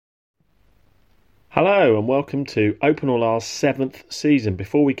Hello and welcome to Open All R's 7th season.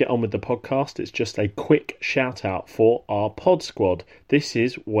 Before we get on with the podcast, it's just a quick shout out for our pod squad. This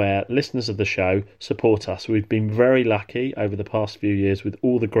is where listeners of the show support us. We've been very lucky over the past few years with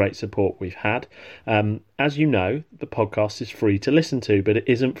all the great support we've had. As you know, the podcast is free to listen to, but it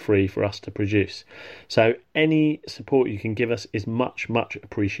isn't free for us to produce. So any support you can give us is much, much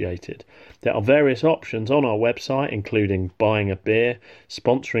appreciated. There are various options on our website, including buying a beer,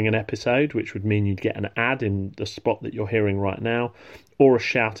 sponsoring an episode, which would mean you'd get an ad in the spot that you're hearing right now, or a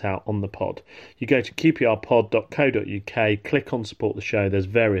shout out on the pod. You go to qprpod.co.uk, click on support the show. There's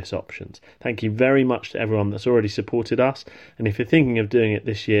various options. Thank you very much to everyone that's already supported us, and if you're thinking of doing it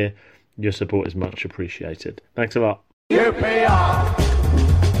this year, your support is much appreciated. Thanks a lot. QPR,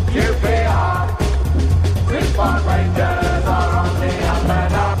 Christmas Rangers are on the up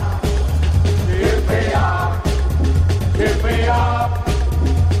and up. QPR,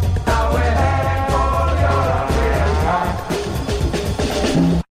 now we're heading for European Cup.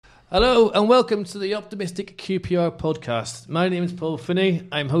 Hello and welcome to the Optimistic QPR podcast. My name is Paul Finney.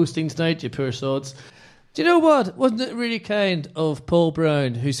 I'm hosting tonight, you poor sods. Do you know what? Wasn't it really kind of Paul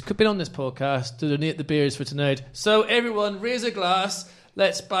Brown, who's been on this podcast, to donate the beers for tonight? So everyone, raise a glass.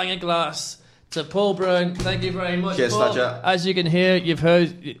 Let's bang a glass to Paul Brown. Thank you very much, cheers, Paul. Tadger. As you can hear, you've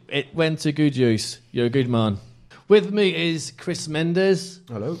heard, it went to good use. You're a good man. With me is Chris Mendes.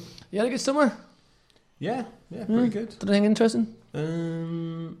 Hello. You had a good summer? Yeah, pretty good. Did anything interesting?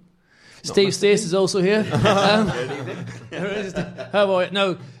 Steve Sayce is also here. How are you?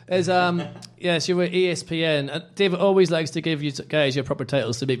 No, yes, you were ESPN. David always likes to give you guys your proper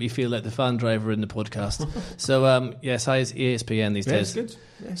titles to make me feel like the fan driver in the podcast. So, yes, hi, it's ESPN these days. It's good.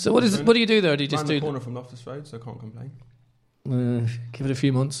 Yeah, so what do you do there? Do you just do do corner from Loftus Road, so I can't complain. Give it a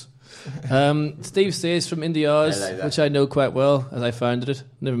few months. Steve Sayce from India's, which I know quite well as I founded it.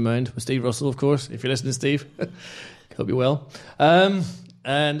 Never mind, with Steve Russell, of course. If you're listening, Steve, hope you're well.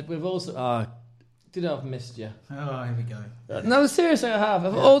 And we've also... did I've missed you? Oh, here we go. No, seriously, I have.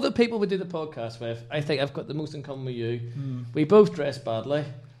 Of all the people we do the podcast with, I think I've got the most in common with you. We both dress badly.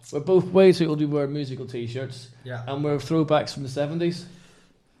 We're both way too old to wear musical T-shirts. Yeah. And we're throwbacks from the 70s.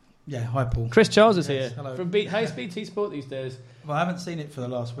 Yeah, hi, Paul. Chris Charles is Yes, here. hello. From High Speed T-Sport these days. Well, I haven't seen it for the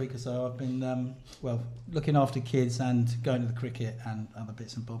last week or so. I've been, looking after kids and going to the cricket and other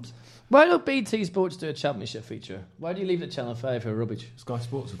bits and bobs. Why don't BT Sports do a championship feature? Why do you leave it at Channel 5 for rubbish? Sky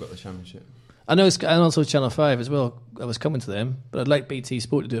Sports have got the championship. I know, and also Channel 5 as well. I was coming to them, but I'd like BT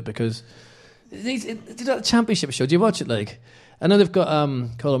Sport to do it because it's not a championship show. Do you watch it? Like, I know they've got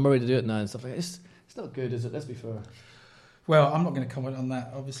Colin Murray to do it now and stuff like that. It's not good, is it? Let's be fair. Well, I'm not going to comment on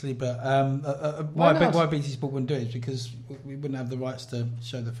that, obviously, but why BT Sport wouldn't do it is because we wouldn't have the rights to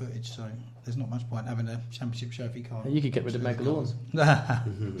show the footage, so there's not much point having a championship show if you can't. You could get rid of Michael Owens.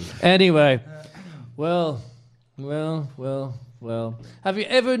 Anyway, well. Have you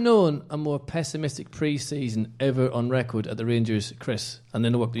ever known a more pessimistic pre-season ever on record at the Rangers, Chris? And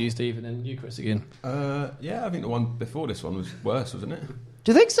then the work to you, Steve, and then you, Chris, again. Yeah, I think the one before this one was worse, wasn't it?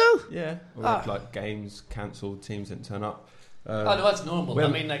 Do you think so? Yeah. We had, like, games cancelled, teams didn't turn up. No, that's normal. I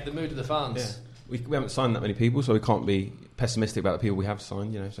mean, like, the mood of the fans. Yeah. We haven't signed that many people, so we can't be pessimistic about the people we have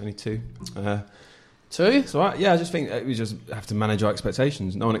signed. You know, it's only 2. 2? So, I just think we just have to manage our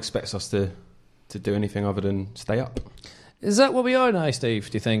expectations. No one expects us to do anything other than stay up. Is that what we are now, Steve,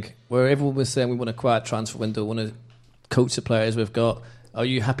 do you think? Where everyone was saying we want a quiet transfer window, want to coach the players we've got. Are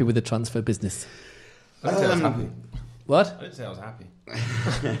you happy with the transfer business? I didn't say I was happy. What? I didn't say I was happy.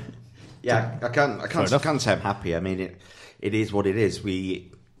 Yeah, I can't say I'm happy. I mean, it is what it is.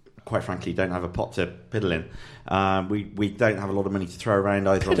 We, quite frankly, don't have a pot to piddle in. We don't have a lot of money to throw around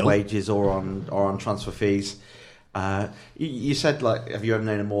either on wages or on transfer fees. You said, like, have you ever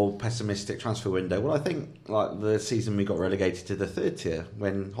known a more pessimistic transfer window? Well, I think like the season we got relegated to the 3rd tier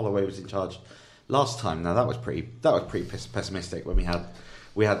when Holloway was in charge last time. Now that was pretty pessimistic when we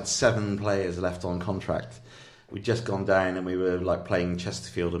had 7 players left on contract. We'd just gone down and we were like playing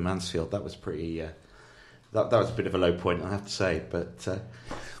Chesterfield and Mansfield. That was pretty. That was a bit of a low point, I have to say. But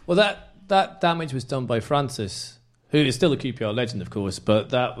well, that damage was done by Francis, who is still a QPR legend, of course.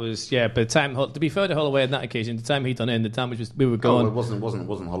 But that was But the time, to be fair to Holloway on that occasion, the time he done in, the damage was we were gone. It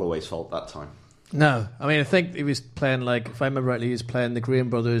wasn't Holloway's fault that time. No, I mean I think he was playing like, if I remember rightly, he was playing the Graham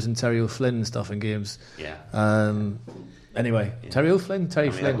brothers and Terry O'Flynn and stuff in games. Yeah. Anyway, yeah. Terry O'Flynn.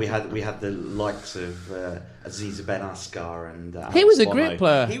 Flynn. We had the likes of Aziza Ben Askar and he was a Bono. great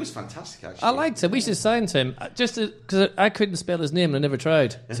player. He was fantastic, actually. I liked him. We should have signed him just because I couldn't spell his name and I never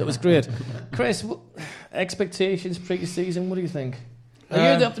tried, so it was great. Chris, expectations pre-season? What do you think?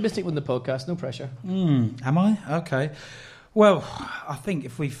 You're the optimistic one in the podcast. No pressure. Am I? Okay. Well, I think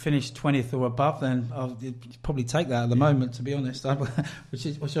if we finish 20th or above, then I'll probably take that at the moment, to be honest, which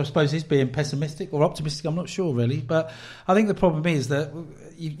I suppose is being pessimistic or optimistic, I'm not sure really. But I think the problem is that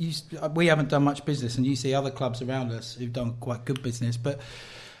we haven't done much business, and you see other clubs around us who've done quite good business. But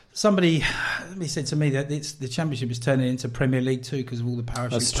somebody said to me that the Championship is turning into Premier League too because of all the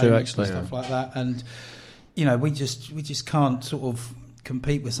parachute payments and stuff like that. And, we just can't sort of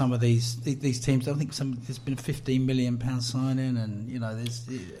compete with some of these teams. I think there's been a £15 million signing, and there's.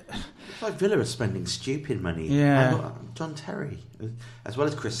 It's like Villa are spending stupid money. Yeah, John Terry, as well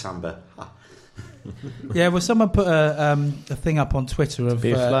as Chris Samba. Yeah, well, someone put a thing up on Twitter of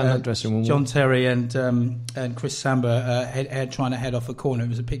John Terry and Chris Samba trying to head off a corner. It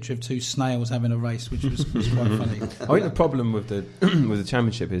was a picture of two snails having a race, which was quite funny. I think the problem with the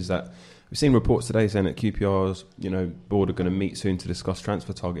Championship is that we've seen reports today saying that QPR's board are going to meet soon to discuss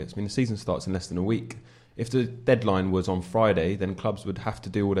transfer targets. I mean, the season starts in less than a week. If the deadline was on Friday, then clubs would have to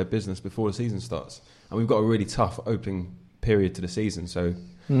do all their business before the season starts, and we've got a really tough opening period to the season. So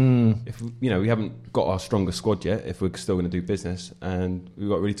if we haven't got our strongest squad yet, if we're still going to do business, and we've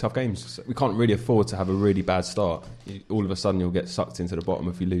got really tough games, so we can't really afford to have a really bad start. All of a sudden, you'll get sucked into the bottom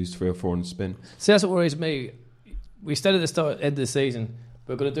if you lose 3 or 4 on the spin. See, that's what worries me. We said at the end of the season,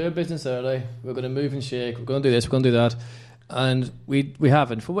 we're going to do our business early, we're going to move and shake, we're going to do this, we're going to do that, and we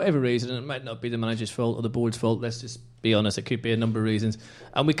haven't, for whatever reason, and it might not be the manager's fault or the board's fault, let's just be honest, it could be a number of reasons,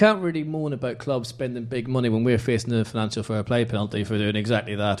 and we can't really moan about clubs spending big money when we're facing a financial fair play penalty for doing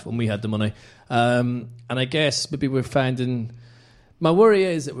exactly that when we had the money. And I guess maybe we're finding, my worry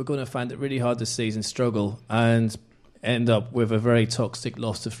is that we're going to find it really hard this season, struggle, and end up with a very toxic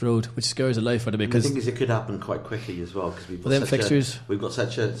loss of road, which scares the life out of me. Because the thing is, it could happen quite quickly as well, because we've got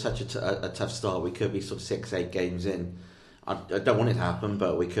such a tough start. We could be sort of 6-8 games in. I don't want it to happen,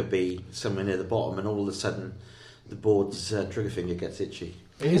 but we could be somewhere near the bottom, and all of a sudden the board's trigger finger gets itchy.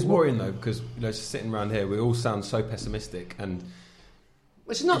 It is worrying though, because just sitting around here, we all sound so pessimistic, and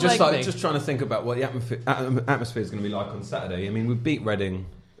which is not just trying to think about what the atmosphere is going to be like on Saturday. I mean, we beat Reading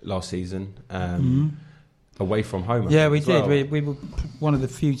last season. Away from home. Yeah, we did. Well. We were one of the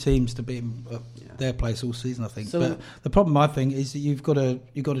few teams to beat them at their place all season, I think. So, but the problem, I think, is that you've got to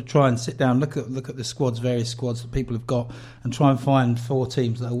try and sit down, look at the various squads that people have got, and try and find 4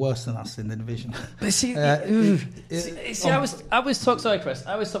 teams that are worse than us in the division. But I was talking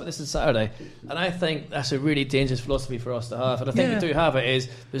about this on Saturday, and I think that's a really dangerous philosophy for us to have. And I think we do have it. Is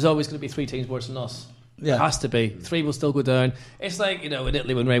there's always going to be 3 teams worse than us. Yeah. It has to be. 3 will still go down. It's like, in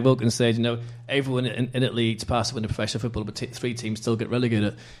Italy when Ray Wilkins said, everyone in Italy eats pasta when they're professional football, but 3 teams still get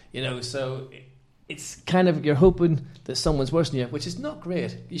relegated. So it's kind of, you're hoping that someone's worse than you, which is not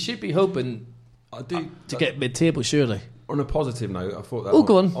great. You should be hoping to get mid-table, surely. On a positive note, I thought that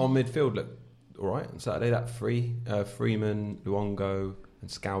our midfield looked all right on Saturday. That Freeman, Luongo and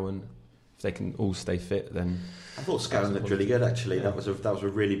Scowen, if they can all stay fit, then... I thought Scowen looked really good, actually. Yeah. That was a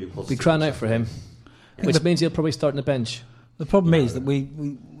really big positive. Be crying out for him. Which means he'll probably start on the bench. The problem is that we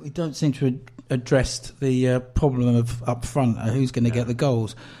don't seem to address the problem of up front, who's going to get the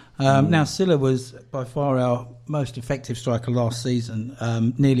goals. Now, Silla was by far our most effective striker last season,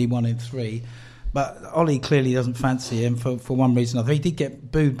 nearly 1 in 3. But Ollie clearly doesn't fancy him for one reason or another. He did get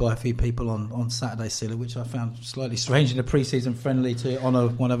booed by a few people on Saturday, Silla, which I found slightly strange in a pre-season friendly to honour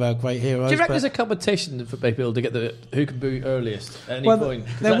one of our great heroes. Do you reckon there's a competition for people to get who can boo earliest at any point?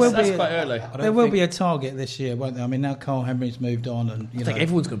 That's quite early. There will be a target this year, won't there? I mean, now Carl Henry's moved on. And I think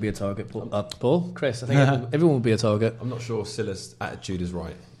everyone's going to be a target, Paul. Chris, I think everyone will be a target. I'm not sure Silla's attitude is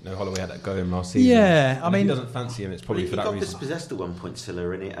right. Holloway had that go in last season. Yeah, I mean, if he doesn't fancy him, it's probably for that reason. He got dispossessed at one point,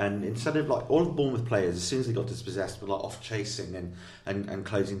 Silla, and instead of all the Bournemouth players, as soon as they got dispossessed, were off chasing and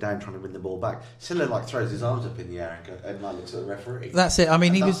closing down, trying to win the ball back. Silla throws his arms up in the air and looks at the referee. That's it. I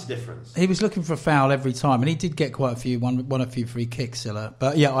mean, that's the difference. He was looking for a foul every time, and he did get quite a few, won a few free kicks, Silla.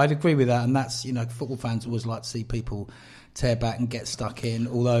 But yeah, I'd agree with that, and that's football fans always like to see people tear back and get stuck in,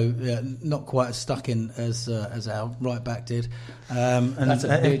 although not quite as stuck in as our right back did. And that's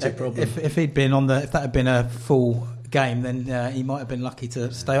a major problem. If that had been a full game, then he might have been lucky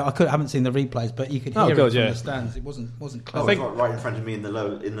to stay. I haven't seen the replays, but you could hear it from the stands. It wasn't close. I think right in front of me in the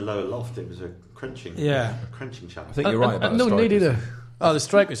lower loft. It was a crunching. Yeah, a crunching channel. I think you're right about no the need either. Oh, the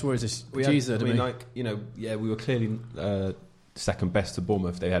strikers were just we were clearly second best to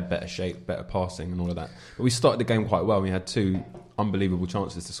Bournemouth. They had better shape, better passing and all of that, but we started the game quite well. We had 2 unbelievable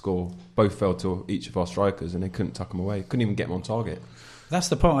chances to score, both fell to each of our strikers, and they couldn't tuck them away, couldn't even get them on target. That's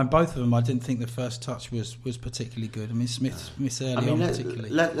the problem. Both of them, I didn't think the first touch was particularly good. I mean, Smith early on particularly.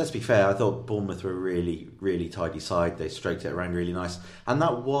 Let's be fair. I thought Bournemouth were a really, really tidy side. They stroked it around really nice, and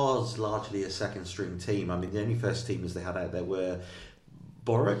that was largely a second-string team. I mean, the only first teamers they had out there were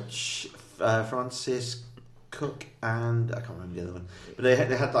Boric, Francis, Cook, and I can't remember the other one. But they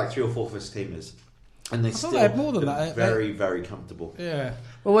had like 3 or 4 first teamers. And they still had more than that. Very, very comfortable. Yeah.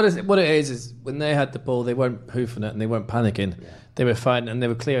 Well, what it is when they had the ball, they weren't hoofing it and they weren't panicking. Yeah. They were fighting and they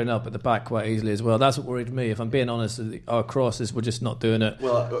were clearing up at the back quite easily as well. That's what worried me. If I'm being honest, our crosses were just not doing it.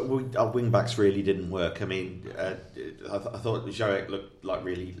 Well, our wing backs really didn't work. I mean, I thought Joek looked like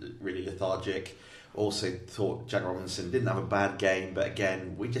really, really lethargic. Also thought Jack Robinson didn't have a bad game, but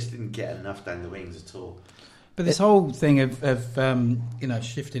again, we just didn't get enough down the wings at all. But this whole thing of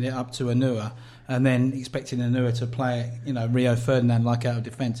shifting it up to Anua and then expecting Anua to play, Rio Ferdinand like out of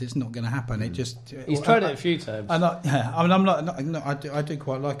defence, it's not going to happen. It just he's tried it a few times. I'm not. I do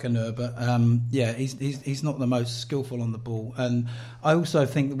quite like Anua, but he's not the most skillful on the ball. And I also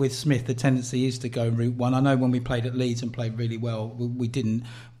think that with Smith, the tendency is to go route one. I know when we played at Leeds and played really well, we didn't.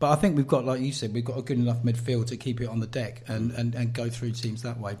 But I think we've got, like you said, we've got a good enough midfield to keep it on the deck and go through teams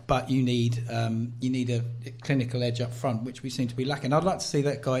that way. But you need a clinical edge up front, which we seem to be lacking. I'd like to see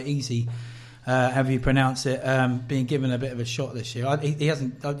that guy Easy, however you pronounce it, being given a bit of a shot this year. He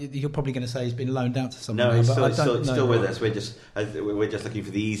hasn't. You're probably going to say he's been loaned out to someone. No, he's still with us. We're just looking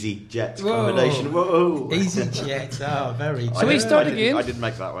for the Easy Jet combination. Whoa, Easy Jet. Oh, very. Shall we start again? I didn't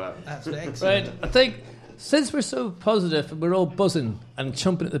make that one up. That's excellent. Right, I think. Since we're so positive and we're all buzzing and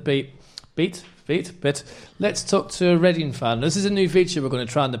chomping at the bit, let's talk to a Reading fan. This is a new feature we're going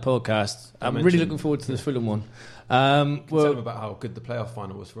to try on the podcast. I'm really looking forward to this Fulham one. Tell them about how good the playoff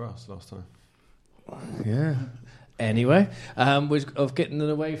final was for us last time. Yeah. Anyway, of getting an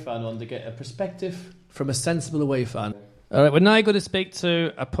away fan on to get a perspective from a sensible away fan. All right, we're now going to speak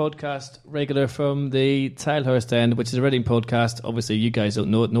to a podcast regular from the Tilehurst End, which is a Reading podcast. Obviously, you guys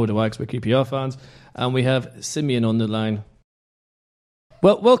don't know it, nor do I, because we're QPR fans. And we have Simeon on the line.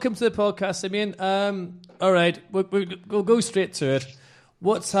 Well, welcome to the podcast, Simeon. All right, we'll go straight to it.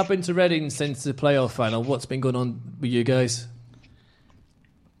 What's happened to Reading since the playoff final? What's been going on with you guys?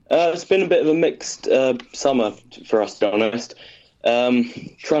 It's been a bit of a mixed summer for us, to be honest.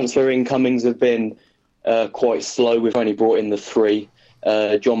 Transfer incomings have been quite slow. We've only brought in the 3.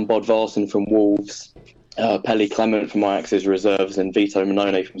 John Bodvarsson from Wolves, Pelly Clement from Ajax's reserves, and Vito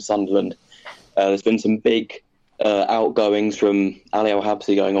Minone from Sunderland. There's been some big outgoings from Ali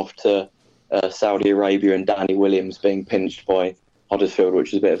Al-Habsi going off to Saudi Arabia and Danny Williams being pinched by Huddersfield,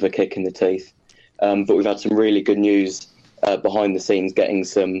 which is a bit of a kick in the teeth. But we've had some really good news behind the scenes, getting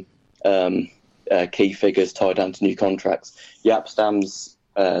some key figures tied down to new contracts. Jaap Stam's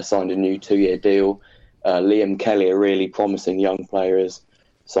signed a new 2-year deal. Liam Kelly, a really promising young player, has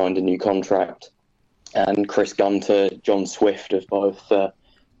signed a new contract. And Chris Gunter, John Swift have both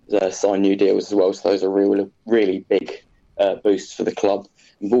signed new deals as well. So those are really big boosts for the club.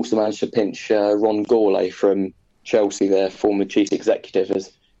 We've also managed to pinch Ron Gourlay from Chelsea, their former chief executive,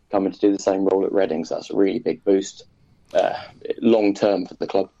 has come in to do the same role at Reading. So that's a really big boost long term for the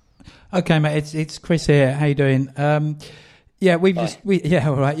club. Okay, mate, it's Chris here. How you doing? We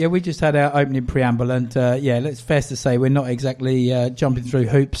just had our opening preamble, and it's fair to say we're not exactly jumping through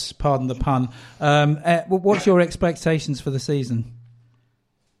hoops. Pardon the pun. What's your expectations for the season?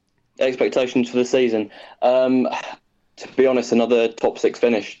 Expectations for the season, to be honest, another top 6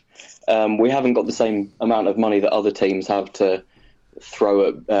 finish. We haven't got the same amount of money that other teams have to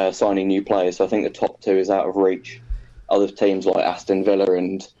throw at signing new players, so I think the top 2 is out of reach. Other teams like Aston Villa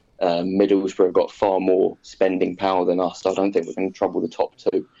and Middlesbrough have got far more spending power than us, so I don't think we're going to trouble the top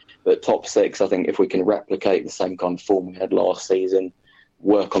 2. But top 6, I think if we can replicate the same kind of form we had last season,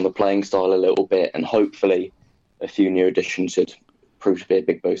 work on the playing style a little bit, and hopefully a few new additions should prove to be a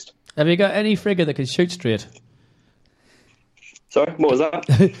big boost. Have you got any figure that can shoot straight? Sorry, what was that?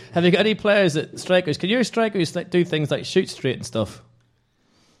 Have you got any players that strikers? Can your strikers do things like shoot straight and stuff?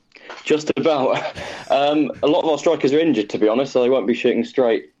 Just about. A lot of our strikers are injured, to be honest, so they won't be shooting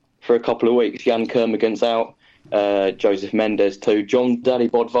straight for a couple of weeks. Jan Kermigan's out, Joseph Mendes too. John Daddy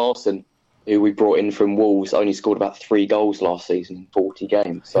Bodvarsson, who we brought in from Wolves, only scored about 3 goals last season in 40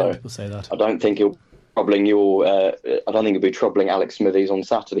 games. So people say that. I don't think he'll be troubling Alex Smithies on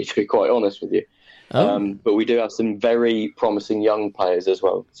Saturday, to be quite honest with you. But we do have some very promising young players as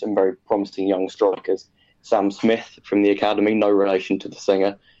well, some very promising young strikers. Sam Smith from the academy, no relation to the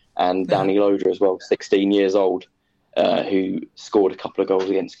singer, and Danny Loader as well, 16 years old, who scored a couple of goals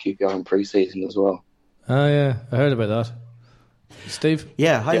against QPR in pre-season as well. Oh yeah, I heard about that. Steve?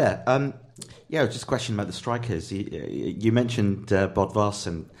 Yeah, hi there. Yeah, just a question about the strikers. You mentioned Bod Voss,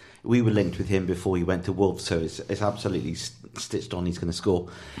 and we were linked with him before he went to Wolves, so it's absolutely stitched on. He's going to score.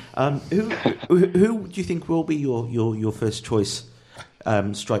 Who do you think will be your first choice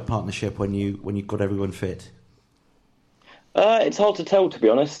strike partnership when you've got everyone fit? It's hard to tell, to be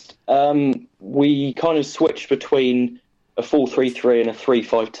honest. We kind of switched between a 4-3-3 and a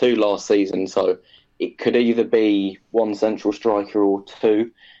 3-5-2 last season, so it could either be one central striker or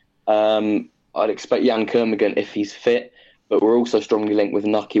two. I'd expect Jan Kermorgant if he's fit, but we're also strongly linked with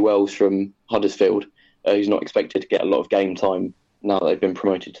Nucky Wells from Huddersfield, who's not expected to get a lot of game time now that they've been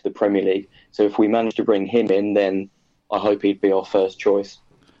promoted to the Premier League. So if we manage to bring him in, then I hope he'd be our first choice.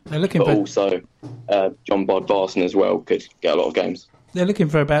 They're looking but also John Bodvarsson as well could get a lot of games. They're looking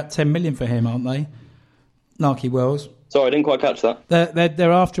for about 10 million for him, aren't they? Nucky Wells. Sorry, I didn't quite catch that.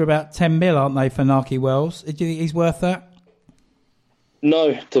 They're after about 10 mil, aren't they, for Nucky Wells? Do you think he's worth that?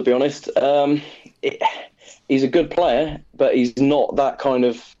 No, to be honest. He's a good player, but he's not that kind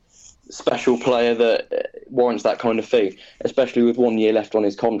of special player that warrants that kind of fee, especially with 1 year left on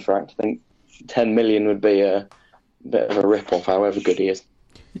his contract. I think 10 million would be a bit of a rip-off, however good he is.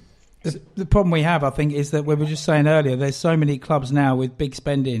 The problem we have, I think, is that we were just saying earlier, there's so many clubs now with big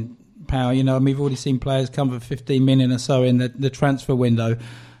spending power, you know, and we've already seen players come for 15 million or so in the transfer window.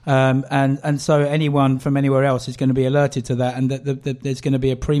 And so anyone from anywhere else is going to be alerted to that, and that there's going to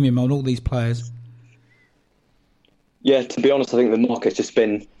be a premium on all these players. Yeah, to be honest, I think the market's just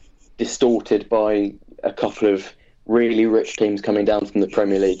been distorted by a couple of really rich teams coming down from the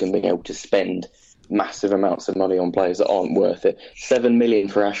Premier League and being able to spend massive amounts of money on players that aren't worth it. 7 million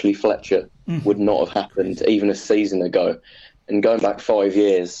for Ashley Fletcher would not have happened even a season ago. And going back 5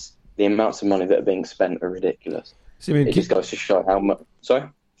 years, the amounts of money that are being spent are ridiculous. Simeon, it just goes to show how much... Sorry?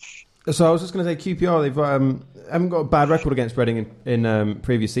 So I was just going to say QPR, they've haven't got a bad record against Reading in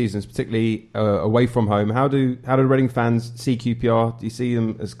previous seasons, particularly away from home. How do Reading fans see QPR? Do you see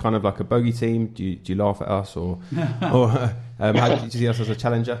them as kind of like a bogey team? Do you laugh at us, or how do you see us as a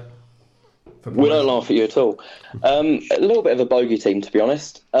challenger? We don't laugh at you at all. A little bit of a bogey team, to be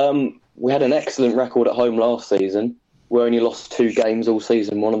honest. We had an excellent record at home last season. We only lost 2 games all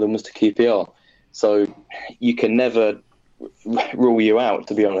season. One of them was to QPR. So you can never rule you out,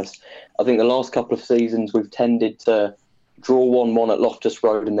 to be honest. I think the last couple of seasons we've tended to draw 1-1 at Loftus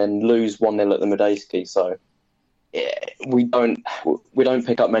Road and then lose 1-0 at the Medeski. So we don't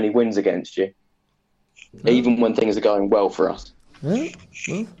pick up many wins against you, even when things are going well for us. Well,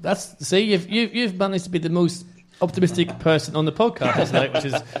 you've managed to be the most optimistic person on the podcast tonight, which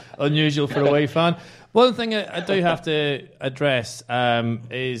is unusual for a away fan. One thing I do have to address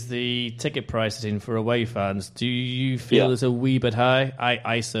is the ticket pricing for away fans. Do you feel it's a wee bit high?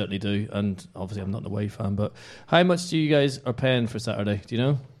 I certainly do, and obviously I'm not an away fan, but how much do you guys are paying for Saturday? Do you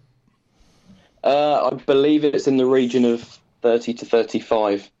know? I believe it's in the region of 30 to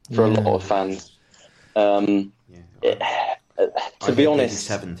 35 for a lot of fans. To be honest...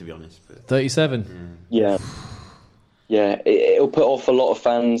 37, to be honest. But... 37? Yeah. It'll put off a lot of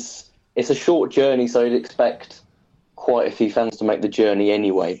fans. It's a short journey, so you'd expect quite a few fans to make the journey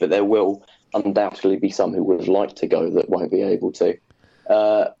anyway, but there will undoubtedly be some who would like to go that won't be able to.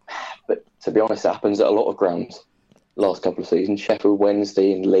 But to be honest, it happens at a lot of grounds. Last couple of seasons, Sheffield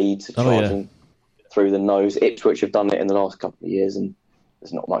Wednesday and Leeds are charging through the nose. Ipswich have done it in the last couple of years, and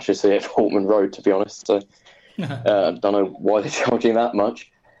there's not much to see at Portman Road, to be honest. So I don't know why they're charging that much.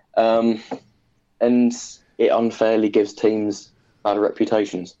 And it unfairly gives teams bad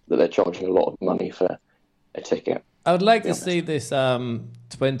reputations that they're charging a lot of money for a ticket. I would like to see this 20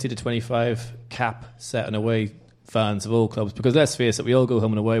 to 25 cap set on away fans of all clubs, because let's face it, we all go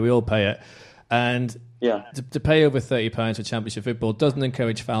home and away, we all pay it. And to pay over £30 for Championship football doesn't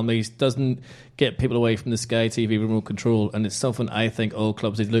encourage families, doesn't get people away from the Sky TV remote control, and it's something I think all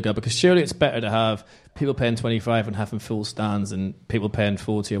clubs need to look at, because surely it's better to have people paying 25 and having full stands and people paying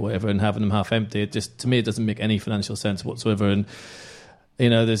 40 or whatever and having them half empty. It just, to me, it doesn't make any financial sense whatsoever. And you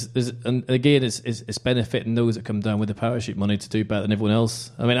know, there's and again, it's benefiting those that come down with the parachute money to do better than everyone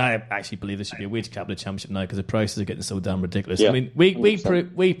else. I mean, I actually believe there should be a wage cap in the Championship now because the prices are getting so damn ridiculous. I mean,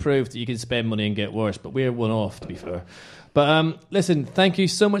 we proved that you can spend money and get worse, but we're one off, to be fair. But listen, thank you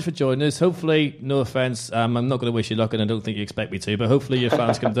so much for joining us. Hopefully, no offence, I'm not going to wish you luck, and I don't think you expect me to, but hopefully your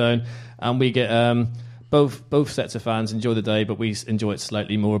fans come down and we get both sets of fans enjoy the day, but we enjoy it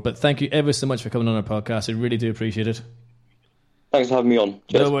slightly more. But thank you ever so much for coming on our podcast. I really do appreciate it. Thanks for having me on.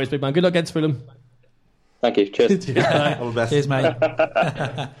 Cheers. No worries, big man. Good luck against Fulham. Thank you. Cheers. All the best. Cheers, mate.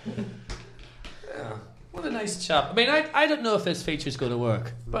 What a nice chap. I mean, I don't know if this feature's going to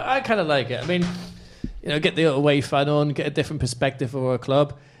work, but I kind of like it. I mean, you know, get the away fan on, get a different perspective of our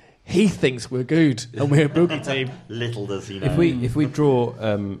club. He thinks we're good and we're a boogie team. Little does he know. If we draw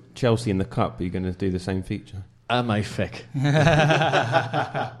Chelsea in the cup, are you going to do the same feature? Am I thick?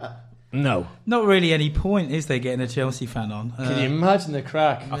 No. Not really any point, is there, getting a Chelsea fan on? Can you imagine the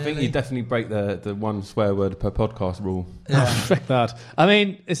crack? I think you definitely break the one swear word per podcast rule. Frick that. I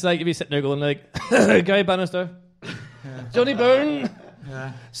mean, it's like if you're sitting there going like, Gary Bannister, Johnny Byrne.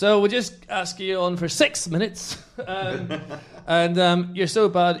 Yeah. So we'll just ask you on for 6 minutes. And you're so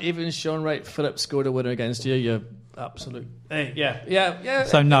bad, even Sean Wright Phillips scored a winner against you. You're absolute... Yeah.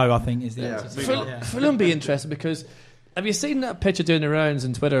 So no, I think, is the answer. Fulham be interesting because... Have you seen that picture doing the rounds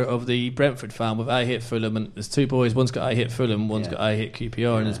on Twitter of the Brentford fan with I hate Fulham, and there's two boys, one's got I hate Fulham, one's got I hate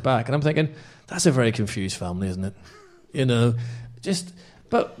QPR on his back, and I'm thinking, that's a very confused family, isn't it? You know,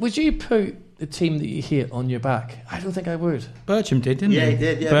 but would you put the team that you hate on your back? I don't think I would. Bertram did, didn't he? Yeah, he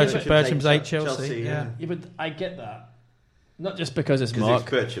did. Yeah, Bertram's ate Chelsea. Yeah, but I get that. Not just because it's 'cause Mark.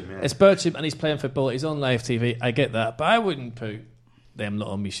 it's Bertram, yeah. It's Bertram and he's playing football, he's on live TV, I get that, but I wouldn't put them lot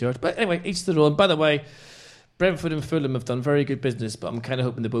on me shirt. But anyway, each their own. By the way, Brentford and Fulham have done very good business, but I'm kind of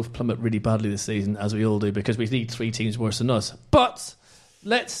hoping they both plummet really badly this season, as we all do, because we need 3 teams worse than us. But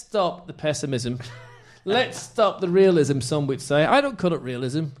let's stop the pessimism. Let's stop the realism, some would say. I don't call it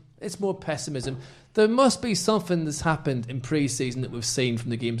realism. It's more pessimism. There must be something that's happened in pre-season that we've seen from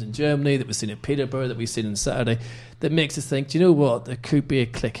the games in Germany, that we've seen at Peterborough, that we've seen on Saturday, that makes us think, do you know what? There could be a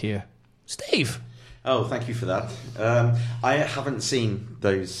click here. Steve! Oh, thank you for that. I haven't seen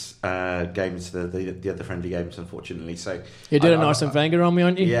those games, the other friendly games, unfortunately. So You're doing an Arsene Wenger on me,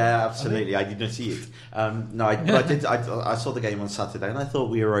 aren't you? Yeah, absolutely. I did not see it. No, I did. I saw the game on Saturday, and I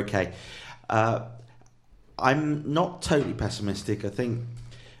thought we were okay. I'm not totally pessimistic. I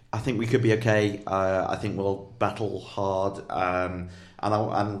think we could be okay. I think we'll battle hard, and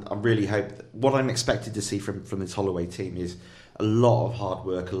I really hope that what I'm expected to see from this Holloway team is a lot of hard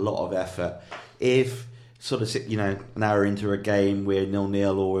work, a lot of effort. If sort of an hour into a game we're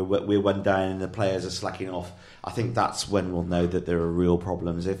 0-0 or we're 1 down and the players are slacking off, I think that's when we'll know that there are real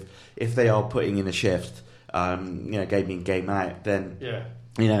problems. If they are putting in a shift, game in game out, then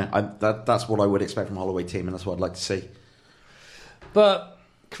that's what I would expect from a Holloway team, and that's what I'd like to see. But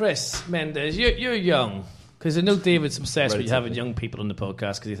Chris Mendes, you're young, because I know David's obsessed with having young people on the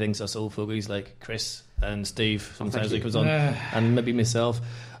podcast because he thinks us old fogies like Chris and Steve sometimes he comes on, and maybe myself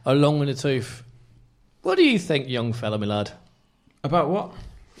are long in the tooth. What do you think, young fella, my lad? About what?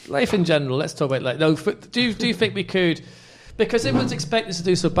 Life in general. Let's talk about do you think we could, because everyone's expecting us to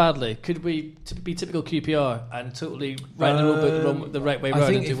do so badly, could we be typical QPR and totally right the right way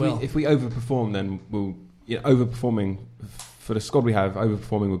around and do well? If we overperform, then we'll overperforming for the squad we have.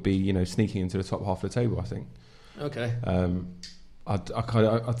 Overperforming would be sneaking into the top half of the table, I think. Okay. I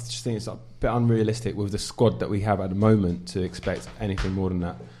just think it's a bit unrealistic with the squad that we have at the moment to expect anything more than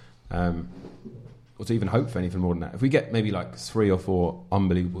that, or to even hope for anything more than that. If we get maybe like 3 or 4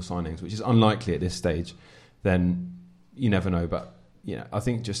 unbelievable signings, which is unlikely at this stage, then you never know. But I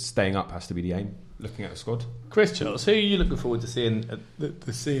think just staying up has to be the aim. Looking at the squad, Chris Charles, who are you looking forward to seeing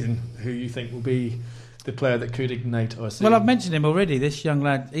this season? Who you think will be the player that could ignite our season? Well, I've mentioned him already. This young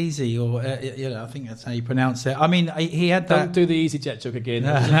lad, Easy, or I think that's how you pronounce it. I mean, he had that. Don't do the Easy Jet joke again.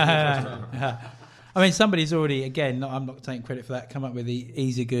 I mean, somebody's already, again, I'm not taking credit for that, come up with the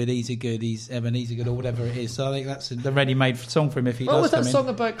Easy Good, he's Evan Easy Good, or whatever it is. So I think that's the ready-made song for him if he does come in. What was that song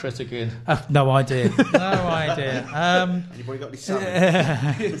about, Chris, again? No idea. No idea. Anybody got any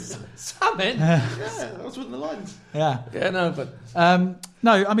salmon? Salmon? Yeah, that was one of the lines. Yeah, no, but...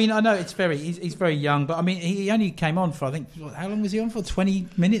 no, I mean, I know he's very young, but I mean, he only came on for, I think, how long was he on for? 20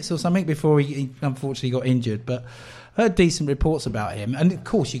 minutes or something before he unfortunately got injured. But I heard decent reports about him, and of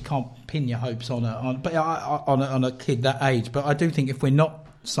course you can't pin your hopes on a kid that age. But I do think if we're not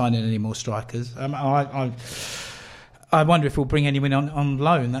signing any more strikers, I wonder if we'll bring anyone on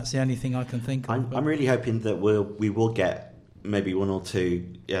loan. That's the only thing I can think of. I'm really hoping that we will get maybe 1 or 2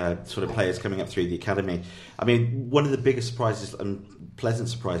 sort of players coming up through the academy. I mean, one of the biggest surprises and pleasant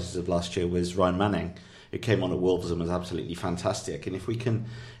surprises of last year was Ryan Manning, who came on at Wolves and was absolutely fantastic. And if we can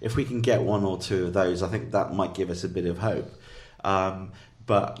get 1 or 2 of those, I think that might give us a bit of hope.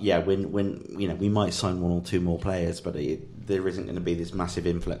 But yeah, when we might sign 1 or 2 more players, but there isn't going to be this massive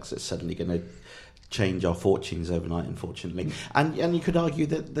influx that's suddenly going to change our fortunes overnight, unfortunately. And you could argue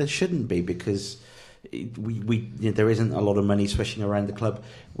that there shouldn't be, because there isn't a lot of money swishing around the club.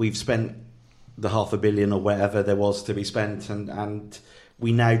 We've spent the $500 million or whatever there was to be spent, and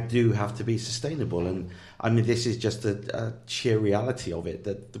we now do have to be sustainable. And I mean, this is just a sheer reality of it,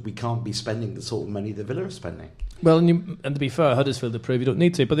 that we can't be spending the sort of money that Villa are spending. Well, and to be fair, Huddersfield have proved you don't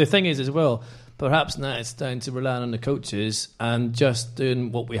need to. But the thing is, as well, perhaps now it's down to relying on the coaches and just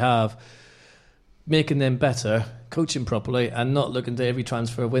doing what we have, making them better, coaching properly, and not looking to every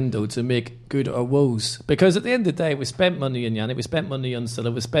transfer window to make good or woes. Because at the end of the day, we spent money on Yannick, we spent money on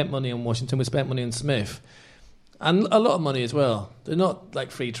Silla, we spent money on Washington, we spent money on Smith. And a lot of money as well. They're not like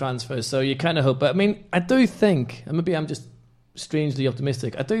free transfers, so you kind of hope. But I mean, I do think, and maybe I'm just strangely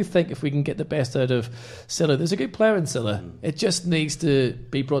optimistic, I do think if we can get the best out of Silla, there's a good player in Silla. It just needs to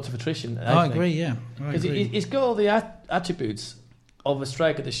be brought to fruition. I agree, yeah. Because he's got all the attributes of a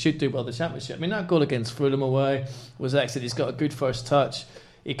striker that should do well in the Championship. I mean, that goal against Fulham away was excellent. He's got a good first touch.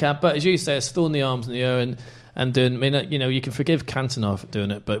 He can't, but as you say, throwing the arms in the air and doing. I mean, you can forgive Cantona for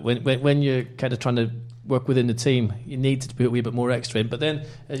doing it, but when you're kind of trying to work within the team, you need to put a wee bit more extra in. But then,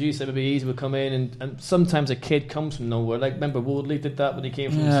 as you said, maybe Easy will come in, and sometimes a kid comes from nowhere. Like, remember Woodley did that when he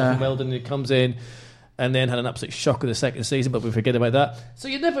came from Weldon, he comes in and then had an absolute shock of the second season, but we forget about that. So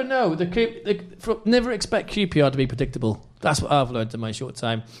you never know. Never expect QPR to be predictable. That's what I've learned in my short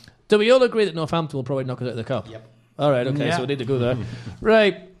time. Do we all agree that Northampton will probably knock it out of the cup? Yep. All right, okay, so we need to go there.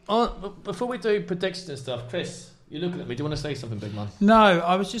 Right, before we do predictions and stuff, Chris, you're looking at me. Do you want to say something, big man? No,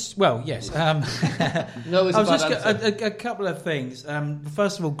 I was just... Well, yes. No, it's I was just a couple of things.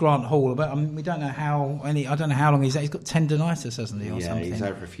 First of all, Grant Hall. But we don't know how I don't know how long he's got tendonitis, hasn't he, or something? Yeah, he's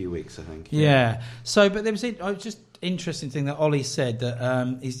out for a few weeks, I think. Yeah. So, but there was just interesting thing that Ollie said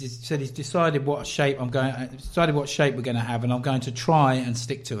that he's decided what shape we're going to have, and I'm going to try and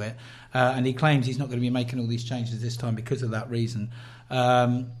stick to it. And he claims he's not going to be making all these changes this time because of that reason.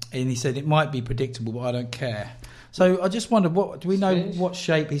 And he said it might be predictable, but I don't care. So I just wondered, do we know what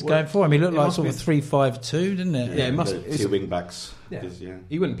shape he's going for? I mean, he looked like sort of 3-5-2, didn't it? Yeah, it must be two wing backs. Yeah.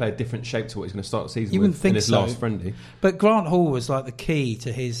 He wouldn't play a different shape to what he's going to start the season you with wouldn't think in his last friendly. But Grant Hall was like the key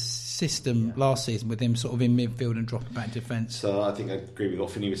to his system last season, with him sort of in midfield and dropping back defence. So I think I agree with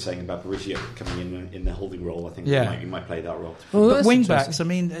what Finney was saying about Borussia coming in the holding role. I think he might play that role. Well, but wing backs, I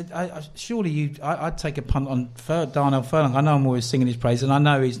mean, surely I'd take a punt on Darnell Furlong. I know I'm always singing his praise, and I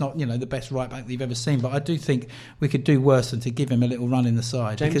know he's not the best right back that you've ever seen, but I do think we could do worse than to give him a little run in the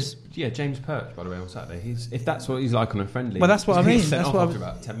side. James Perch, by the way, on Saturday. If that's what he's like on a friendly, well, that's what I mean. That's what after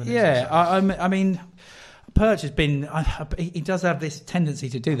about 10 minutes. Yeah, I mean, Perch has been. He does have this tendency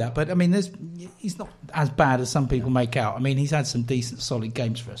to do that, but I mean, he's not as bad as some people make out. I mean, he's had some decent, solid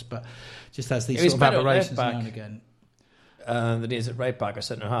games for us, but just has these sort of aberrations now and again. Than he is at right back or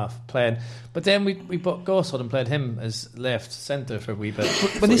centre half playing. But then we bought Gorsod and played him as left centre for a wee bit.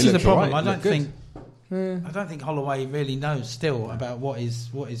 But this is the problem. I don't think Holloway really knows still about what his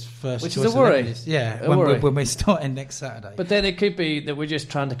first which choice is a worry. Is. Yeah, when we're starting next Saturday. But then it could be that we're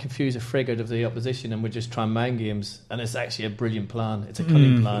just trying to confuse a frigate of the opposition, and we're just trying mind games, and it's actually a brilliant plan. It's a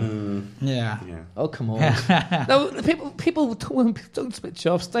cunning plan. Yeah. Oh, come on. No, people don't switch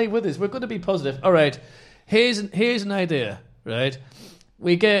off. Stay with us. We're going to be positive. All right. Here's an idea. Right,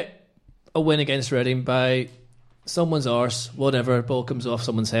 we get a win against Reading by someone's arse, whatever, ball comes off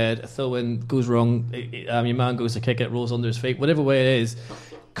someone's head, a throw-in goes wrong, your man goes to kick it, rolls under his feet, whatever way it is,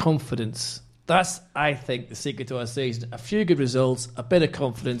 confidence. That's, I think, the secret to our season. A few good results, a bit of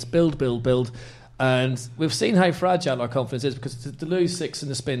confidence, build. And we've seen how fragile our confidence is, because to lose 6 in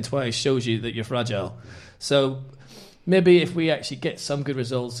the spin twice shows you that you're fragile. So maybe if we actually get some good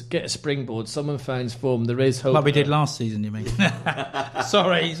results, get a springboard, someone finds form, there is hope. Like we did last season, you mean?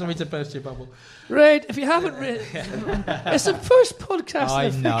 Sorry to burst your bubble. Right, if you haven't read, it's the first podcast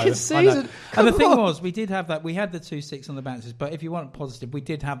of the freaking season. And the thing was, we did have that. We had the 2-6 on the bounces, but if you want positive, we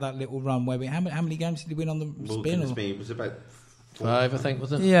did have that little run where how many games did we win on the spin? It was about 5, I think,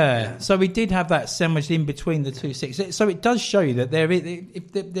 wasn't it? Yeah. So we did have that sandwiched in between the 2-6. So it does show you that there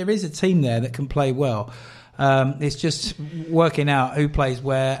is a team there that can play well. It's just working out who plays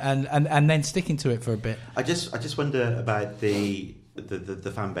where and then sticking to it for a bit. I just wonder about the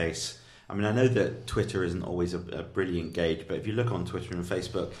fan base. I mean, I know that Twitter isn't always a brilliant gauge, but if you look on Twitter and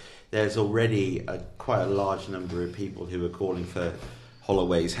Facebook, there's already quite a large number of people who are calling for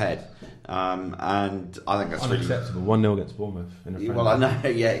Holloway's head, and I think that's unacceptable. 1-0 against Bournemouth. Well, I know,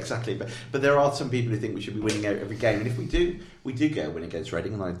 yeah, exactly. But there are some people who think we should be winning out every game, and if we do get a win against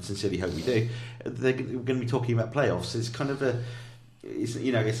Reading, and I sincerely hope we do. We're going to be talking about playoffs. It's kind of it's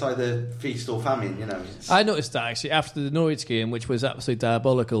either feast or famine. I noticed that actually after the Norwich game, which was absolutely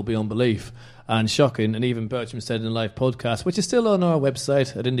diabolical beyond belief and shocking, and even Bertram said in a live podcast, which is still on our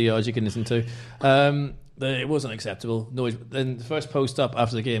website at Indie Yards, you can listen to. That it wasn't acceptable. Norwich, then the first post up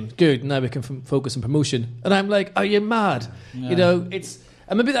after the game, good. Now we can focus on promotion, and I'm like, are you mad? Yeah.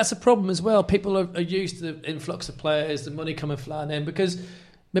 And maybe that's a problem as well. People are used to the influx of players, the money coming flying in, because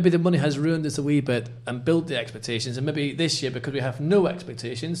maybe the money has ruined us a wee bit and built the expectations. And maybe this year, because we have no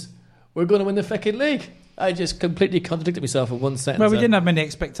expectations, we're going to win the fucking league. I just completely contradicted myself in one sentence. Well, we didn't have many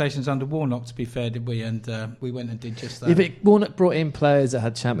expectations under Warnock, to be fair, did we? And we went and did just that. Yeah, but Warnock brought in players that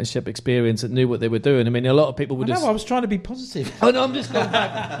had championship experience that knew what they were doing. I mean, a lot of people would I was trying to be positive. Oh, no, I'm just going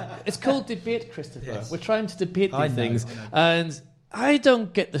back. It's called debate, Christopher. Yes. We're trying to debate these things. And I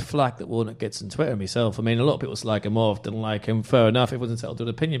don't get the flack that Warnock gets on Twitter myself. I mean, a lot of people slag him off, didn't like him. Fair enough, everyone's entitled to an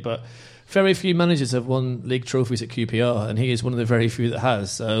opinion. But very few managers have won league trophies at QPR, and he is one of the very few that has.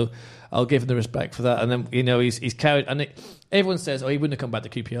 So I'll give him the respect for that. And then, he's carried... And everyone says, he wouldn't have come back to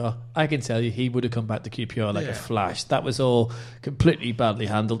QPR. I can tell you, he would have come back to QPR like a flash. That was all completely badly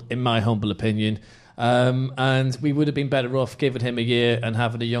handled, in my humble opinion. And we would have been better off giving him a year and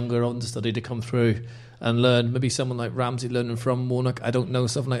having a younger understudy to come through and learn. Maybe someone like Ramsey learning from Warnock. I don't know,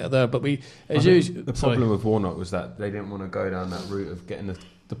 something like that there. But the problem with Warnock was that they didn't want to go down that route of getting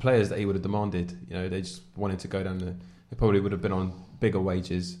the players that he would have demanded. They just wanted to go down they probably would have been on bigger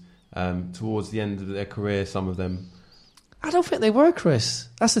wages. Towards the end of their career, some of them. I don't think they were, Chris.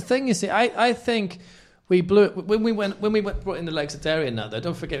 That's the thing, you see. I think we blew it when we brought in the legs of Derry and that. Though,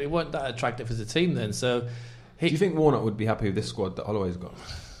 don't forget, we weren't that attractive as a team then. So, do you think Warnock would be happy with this squad that Holloway's got?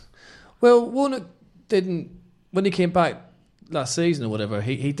 Well, Warnock didn't when he came back last season or whatever.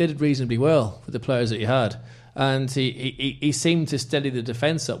 He did reasonably well with the players that he had. And he seemed to steady the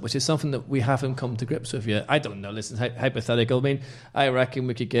defence up, which is something that we haven't come to grips with yet. I don't know, listen, hypothetical. I mean, I reckon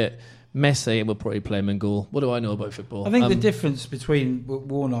we could get Messi and we'll probably play him in goal. What do I know about football? I think the difference between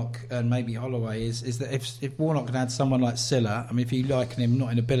Warnock and maybe Holloway is that if Warnock had had someone like Silla, I mean, if you liken him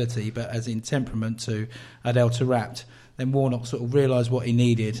not in ability but as in temperament to Adel Taarabt, then Warnock sort of realised what he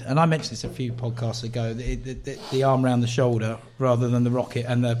needed. And I mentioned this a few podcasts ago, the arm round the shoulder rather than the rocket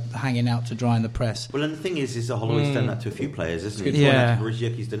and the hanging out to dry in the press. Well, and the thing is that Holloway's done that to a few players, isn't he? Yeah.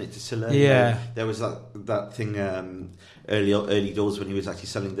 Riziki's done it to Silla. Yeah. There was that thing early doors when he was actually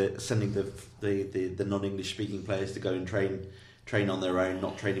sending the non-English speaking players to go and train on their own,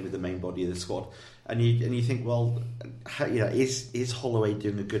 not training with the main body of the squad. And you think, well, is Holloway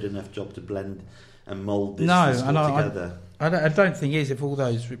doing a good enough job to blend and mould this together? I don't think he is, if all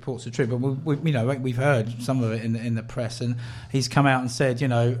those reports are true. But we've heard some of it in the press, and he's come out and said,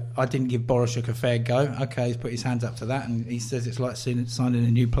 I didn't give Borishuk a fair go. Okay, he's put his hands up to that, and he says it's like signing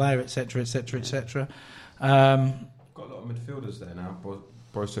a new player, etc., etc., etc. Got a lot of midfielders there now.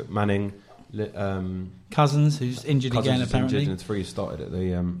 Borishuk, Manning, Cousins, who's injured again apparently. Injured, and 3 started at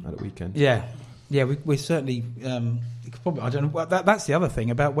the weekend. Yeah, we certainly. Probably, I don't know. That's the other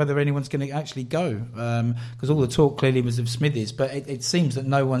thing about whether anyone's going to actually go, because all the talk clearly was of Smithies, but it seems that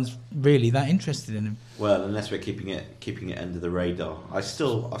no one's really that interested in him. Well, unless we're keeping it under the radar. I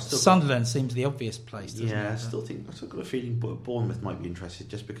still. Sunderland seems the obvious place. Doesn't it? I've still got a feeling Bournemouth might be interested,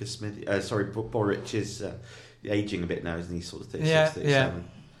 just because Boric is aging a bit now, isn't he? Sort of thing. Yeah.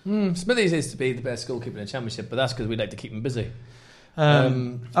 Smithies is to be the best goalkeeper in the Championship, but that's because we like to keep him busy. I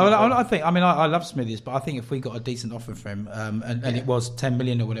love Smithies, but I think if we got a decent offer for him, and it was 10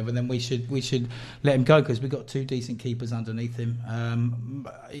 million or whatever, then we should let him go, because we've got 2 decent keepers underneath him.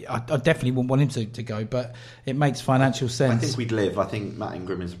 I definitely wouldn't want him to go, but it makes financial sense. I think we'd live. I think Matt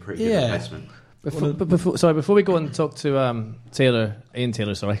Ingram is a pretty good investment. Before we go and talk to Ian Taylor.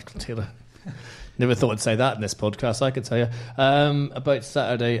 Never thought I'd say that in this podcast, I can tell you. About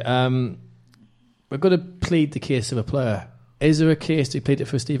Saturday, we're going to plead the case of a player. Is there a case to plead it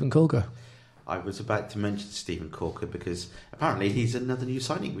for Stephen Corker? I was about to mention Stephen Corker because apparently he's another new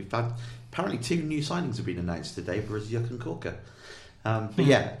signing. We've had apparently 2 new signings have been announced today for Rizikic and Corker. But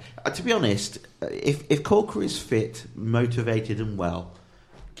yeah, to be honest, if Corker is fit, motivated, and well,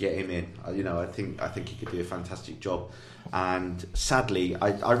 get him in. I think he could do a fantastic job. And sadly,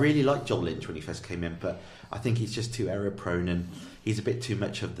 I really liked Joel Lynch when he first came in, but I think he's just too error prone and he's a bit too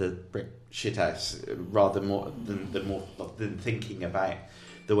much of the brick shithouse rather more than thinking about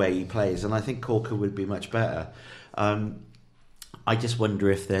the way he plays. And I think Corker would be much better. I just wonder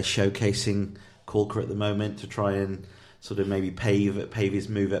if they're showcasing Corker at the moment to try and sort of maybe pave his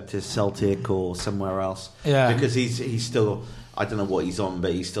move up to Celtic or somewhere else. Yeah, because he's still, I don't know what he's on,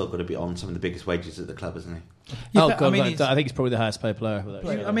 but he's still got to be on some of the biggest wages at the club, isn't he? Yeah, I think he's probably the highest paid player.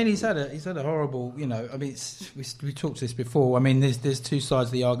 I mean, he's had a horrible. I mean, we talked to this before. I mean, there's 2 sides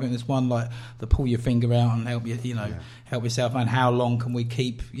of the argument. There's one like the pull your finger out and help help yourself, and how long can we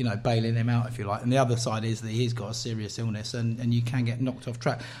keep bailing him out, if you like. And the other side is that he's got a serious illness and you can get knocked off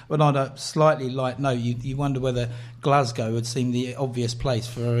track. But on a slightly light note, you wonder whether Glasgow would seem the obvious place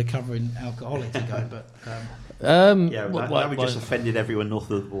for a recovering alcoholic to go. But Now we just offended everyone north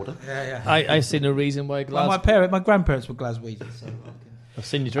of the border. Yeah. I see no reason why Well, my grandparents were Glaswegians, so I've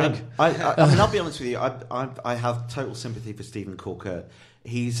seen you drink. I mean, I'll be honest with you. I have total sympathy for Stephen Corker.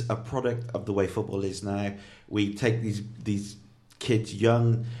 He's a product of the way football is now. We take these kids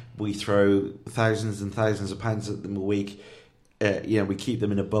young, we throw thousands and thousands of pounds at them a week. We keep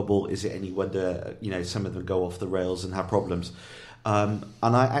them in a bubble. Is it any wonder some of them go off the rails and have problems? And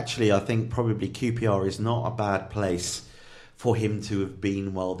I think probably QPR is not a bad place for him to have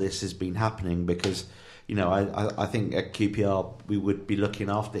been while this has been happening, because I think at QPR we would be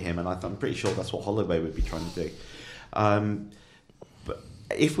looking after him, and I'm pretty sure that's what Holloway would be trying to do. But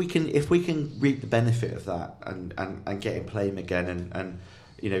if we can reap the benefit of that and get him playing again and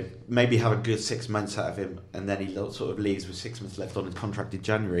maybe have a good 6 months out of him, and then he sort of leaves with 6 months left on his contract in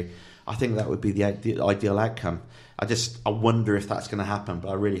January, I think that would be the ideal outcome. I wonder if that's going to happen, but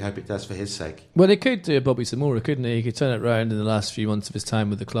I really hope it does for his sake. Well, he could do Bobby Zamora, couldn't he? He could turn it round in the last few months of his time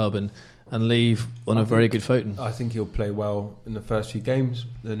with the club and leave on a very good footing. I think he'll play well in the first few games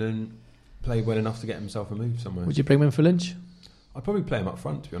and then play well enough to get himself a move somewhere. Would you bring him in for Lynch? I'd probably play him up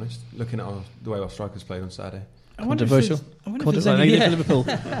front, to be honest, looking at the way our strikers played on Saturday. Controversial. I wonder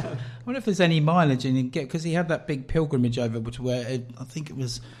if there's any mileage in him, because he had that big pilgrimage over to where I think it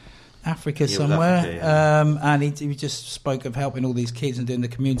was Africa somewhere, and he just spoke of helping all these kids and doing the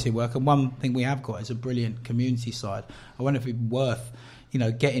community work. And one thing we have got is a brilliant community side. I wonder if it'd be worth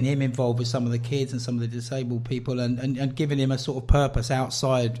getting him involved with some of the kids and some of the disabled people, and giving him a sort of purpose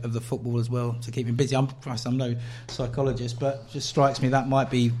outside of the football as well to keep him busy. I'm no psychologist, but it just strikes me that might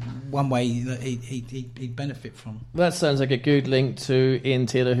be one way that he'd benefit from. That sounds like a good link to Ian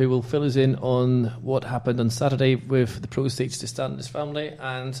Taylor, who will fill us in on what happened on Saturday with the proceeds to Stan and his family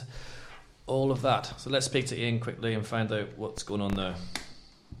and all of that. So let's speak to Ian quickly and find out what's going on there.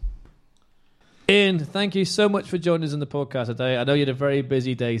 Ian, thank you so much for joining us on the podcast today. I know you had a very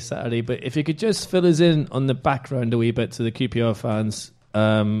busy day Saturday, but if you could just fill us in on the background a wee bit to the QPR fans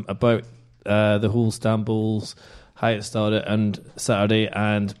about the whole Stanley Bowles, how it started and Saturday,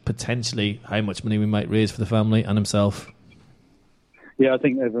 and potentially how much money we might raise for the family and himself. Yeah, I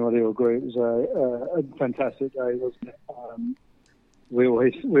think everybody will agree. It was a fantastic day, wasn't it? We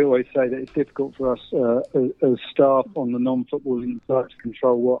always say that it's difficult for us as staff on the non-footballing side to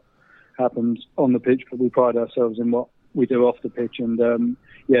control what happens on the pitch, but we pride ourselves in what we do off the pitch. And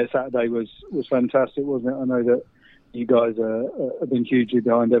Saturday was fantastic, wasn't it? I know that you guys have been hugely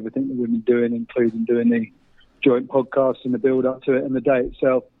behind everything that we've been doing, including doing the joint podcast and the build up to it. And the day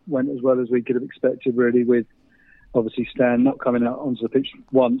itself went as well as we could have expected, really, with obviously Stan not coming out onto the pitch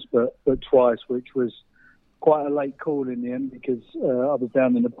once but twice, which was quite a late call in the end, because I was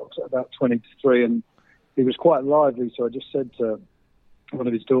down in the box at about 20-3 and he was quite lively. So I just said to one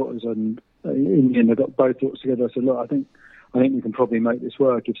of his daughters, and in the end I got both daughters together. I said, look, I think we can probably make this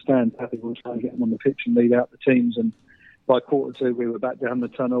work. If Stan's happy, we'll try and get him on the pitch and lead out the teams. And by 2:15 we were back down the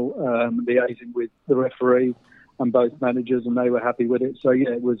tunnel, liaising with the referee and both managers, and they were happy with it. So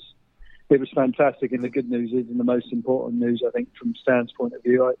it was fantastic. And the good news is, and the most important news, I think, from Stan's point of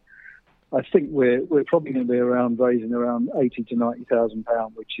view, I think we're probably going to be raising around £80,000 to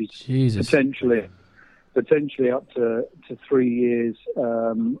 £90,000, which is potentially up to 3 years,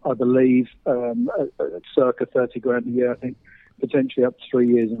 I believe, at circa 30 grand a year. I think potentially up to 3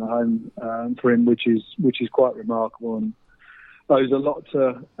 years in a home for him, which is quite remarkable, and owes a lot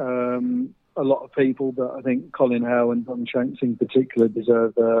to a lot of people. But I think Colin Howe and Don Shanks in particular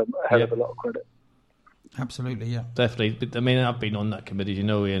deserve a hell of a lot of credit. Absolutely, yeah. Definitely. But, I mean, I've been on that committee, Ian,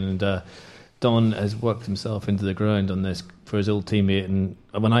 and Don has worked himself into the ground on this for his old teammate, and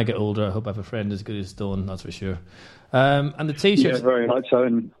when I get older, I hope I have a friend as good as Don, that's for sure. And the T-shirts... Yeah, very much so.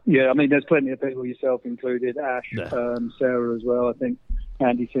 And I mean, there's plenty of people, yourself included, Ash, Sarah as well. I think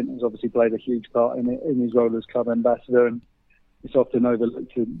Andy Sinton's obviously played a huge part in it, in his role as club ambassador, and it's often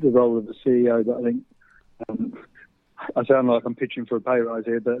overlooked the role of the CEO, but I think... I sound like I'm pitching for a pay rise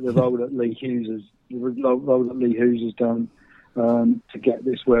here, but the role that Lee Hughes has done to get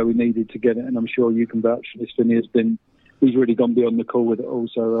this where we needed to get it, and I'm sure you can vouch for this, Finney, he's really gone beyond the call with it all,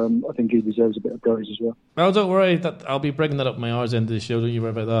 so I think he deserves a bit of praise as well. Well, don't worry, I'll be bringing that up my hours end of the show, don't you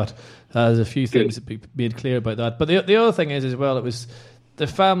worry about that. There's a few things that be made clear about that. But the other thing is as well, it was the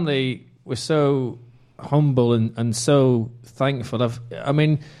family was so humble and so thankful. I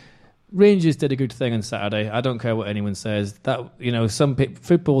mean, Rangers did a good thing on Saturday. I don't care what anyone says. That some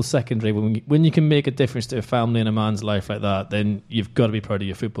football's secondary. When you can make a difference to a family and a man's life like that, then you've got to be proud of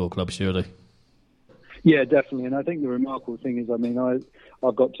your football club, surely. Yeah, definitely. And I think the remarkable thing is, I mean,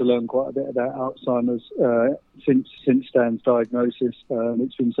 I've got to learn quite a bit about Alzheimer's since Stan's diagnosis.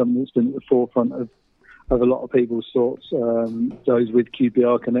 It's been something that's been at the forefront of of a lot of people's thoughts, those with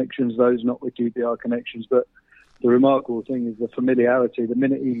QPR connections, those not with QPR connections. But the remarkable thing is the familiarity. The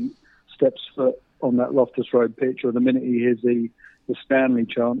minute he steps foot on that Loftus Road pitch, or the minute he hears the Stanley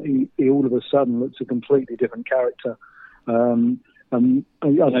chant, he all of a sudden looks a completely different character. And I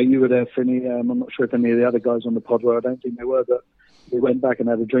know you were there, Finney. I'm not sure if any of the other guys on the pod were. I don't think they were, but we went back and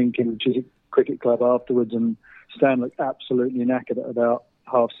had a drink in the Chiswick Cricket Club afterwards, and Stan looked absolutely knackered at about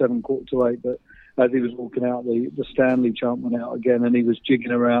 7:30, 8:15. But as he was walking out, the Stanley chant went out again, and he was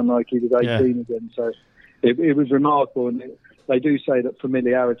jigging around like he was 18 again. So it was remarkable. And they do say that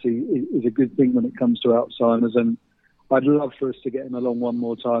familiarity is a good thing when it comes to Alzheimer's, and I'd love for us to get him along one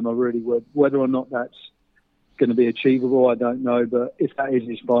more time. I really would. Whether or not that's going to be achievable, I don't know. But if that is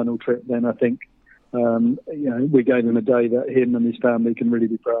his final trip, then I think we gave him a day that him and his family can really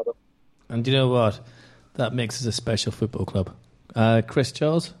be proud of. And do you know what? That makes us a special football club. Chris,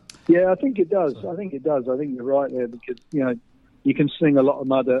 Charles? Yeah, I think it does. I think you're right there, because you can sling a lot of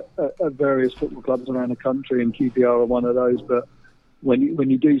mud at various football clubs around the country, and QPR are one of those. But when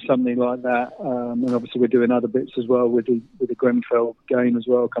you do something like that, and obviously we're doing other bits as well with the Grenfell game as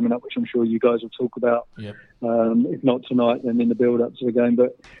well coming up, which I'm sure you guys will talk about. Yep. If not tonight, then in the build-up to the game.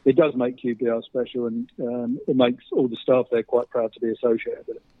 But it does make QPR special, and it makes all the staff there quite proud to be associated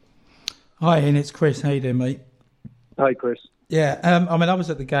with it. Hi, Ian, it's Chris. How you doing, mate? Hi, Chris. Yeah, I was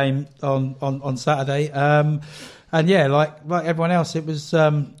at the game on Saturday, and yeah, like everyone else, it was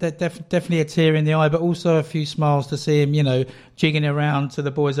definitely a tear in the eye, but also a few smiles to see him, jigging around to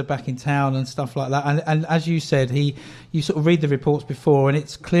the boys are back in town and stuff like that. And as you said, you sort of read the reports before, and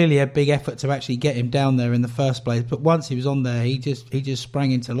it's clearly a big effort to actually get him down there in the first place. But once he was on there, he just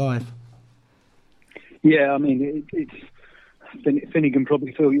sprang into life. Yeah, I mean, it's. Finney can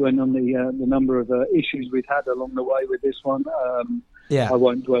probably fill you in on the number of issues we've had along the way with this one. I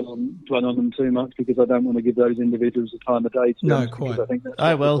won't dwell on them too much, because I don't want to give those individuals the time of day. I think that's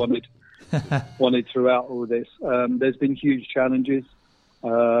what we wanted throughout all this. There's been huge challenges,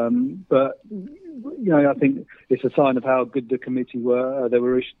 but I think it's a sign of how good the committee were. There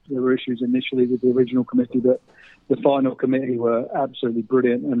were issues initially with the original committee, but the final committee were absolutely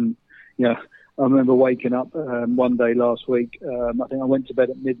brilliant. And I remember waking up one day last week. I think I went to bed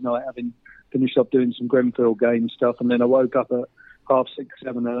at midnight, having finished up doing some Grenfell game stuff, and then I woke up at 6:30,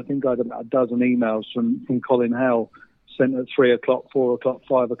 7, and I think I had about a dozen emails from Colin Howell sent at 3 o'clock, 4 o'clock,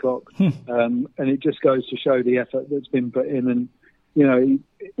 5 o'clock, and it just goes to show the effort that's been put in. And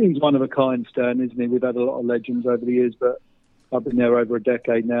he's one of a kind, Stan, isn't he? We've had a lot of legends over the years, but I've been there over a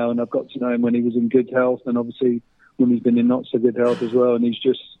decade now, and I've got to know him when he was in good health, and obviously when he's been in not so good health as well. And he's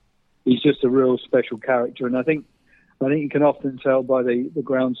just a real special character, and I think you can often tell by the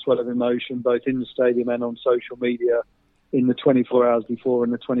groundswell of emotion, both in the stadium and on social media, in the 24 hours before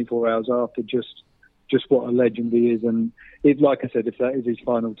and the 24 hours after, just what a legend he is. And like I said, if that is his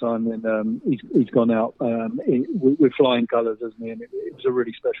final time, then he's gone out with flying colours, hasn't he? And it was a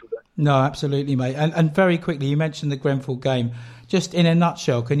really special day. No, absolutely, mate. And very quickly, you mentioned the Grenfell game. Just in a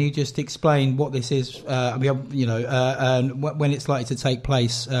nutshell, can you just explain what this is? When it's likely to take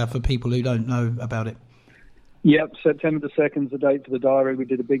place for people who don't know about it. Yep, September the 2nd is the date for the diary. We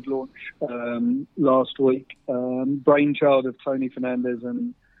did a big launch last week. Brainchild of Tony Fernandez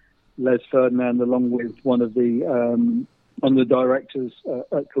and Les Ferdinand, along with one of the directors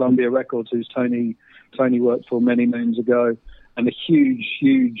at Columbia Records, who's Tony worked for many moons ago. And a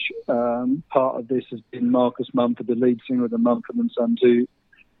huge part of this has been Marcus Mumford, the lead singer of the Mumford & Sons, who,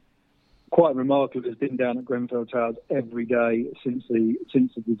 quite remarkably, has been down at Grenfell Towers every day since the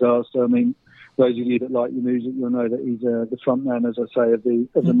disaster. I mean, those of you that like your music, you'll know that he's the front man, as I say, of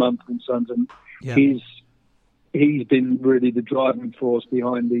the Mumford & Sons, and he's been really the driving force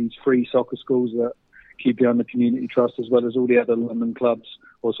behind these free soccer schools that QPR and the Community Trust, as well as all the other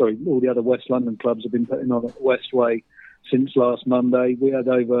all the other West London clubs have been putting on at Westway since last Monday. We had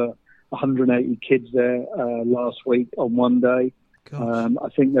over 180 kids there last week on one day. I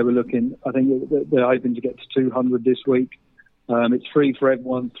think they're hoping to get to 200 this week. It's free for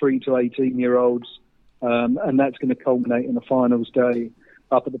everyone, 3 to 18-year-olds, and that's going to culminate in a finals day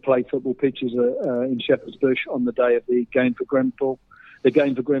up at the play football pitches in Shepherd's Bush on the day of the game for Grenfell. The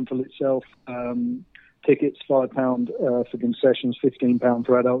game for Grenfell itself, tickets £5 for concessions, £15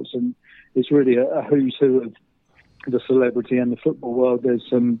 for adults, and it's really a who's who of the celebrity and the football world. There's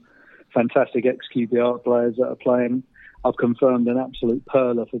some fantastic ex-QPR players that are playing. I've confirmed an absolute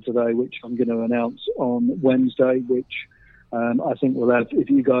perler for today, which I'm going to announce on Wednesday, which I think we'll have. If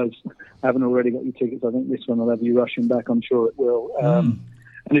you guys haven't already got your tickets, I think this one will have you rushing back. I'm sure it will.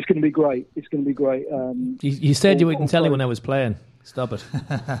 And it's going to be great. It's going to be great. You said you wouldn't tell him when I was playing. Stop it.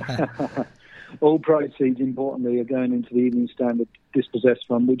 all proceeds, importantly, are going into the Evening Standard Dispossessed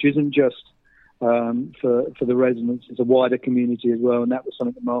Fund, which isn't just for the residents, it's a wider community as well. And that was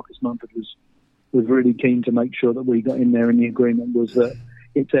something that Marcus Mumford was really keen to make sure that we got in there in the agreement, was that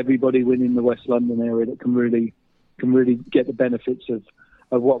it's everybody within the West London area that can really get the benefits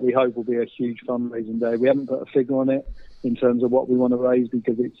of what we hope will be a huge fundraising day. We haven't put a figure on it in terms of what we want to raise,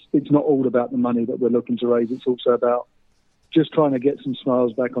 because it's not all about the money that we're looking to raise. It's also about just trying to get some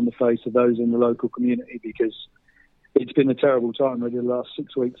smiles back on the face of those in the local community, because it's been a terrible time. Really, the last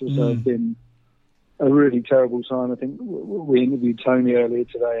 6 weeks or so have been a really terrible time. I think we interviewed Tony earlier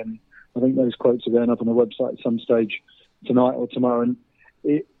today, and I think those quotes are going up on the website at some stage tonight or tomorrow. And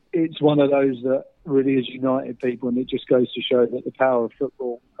it's one of those that really has united people, and it just goes to show that the power of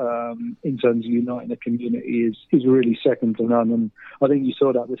football in terms of uniting a community is really second to none. And I think you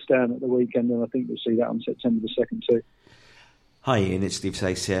saw that with Stan at the weekend, and I think you'll see that on September the 2nd too. Hi Ian, it's Steve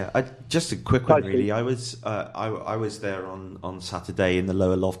Sayce here. Just a quick one, really. I was there on Saturday in the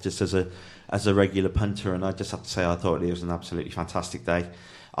lower loft just as a regular punter, and I just have to say I thought it was an absolutely fantastic day.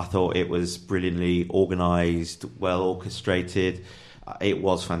 I thought it was brilliantly organised, well orchestrated. It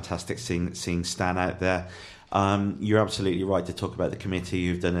was fantastic seeing Stan out there. You're absolutely right to talk about the committee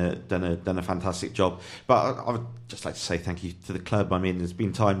who've done a fantastic job. But I would just like to say thank you to the club. I mean, there's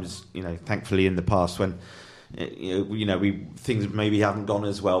been times, thankfully in the past when things maybe haven't gone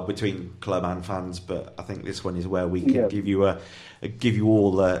as well between club and fans, but I think this one is where we can give you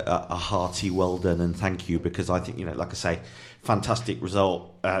all a hearty well done and thank you, because I think, like I say, fantastic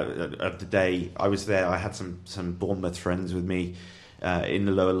result of the day. I was there. I had some Bournemouth friends with me in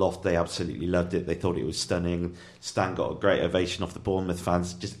the lower loft. They absolutely loved it. They thought it was stunning. Stan got a great ovation off the Bournemouth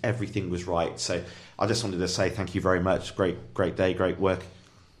fans. Just everything was right. So I just wanted to say thank you very much. Great day, great work.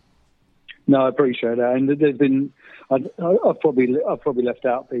 No, I appreciate that. And there's been, I've probably left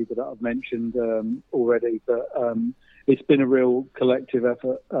out people that I've mentioned already, but it's been a real collective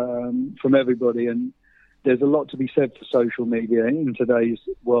effort from everybody, and there's a lot to be said for social media in today's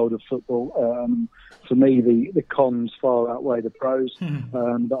world of football. For me, the cons far outweigh the pros,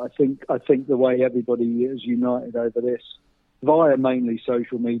 but I think the way everybody is united over this via mainly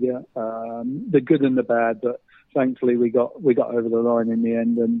social media, the good and the bad, but thankfully we got over the line in the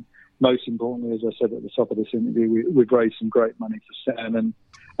end. And most importantly, as I said at the top of this interview, we've raised some great money for Stan. And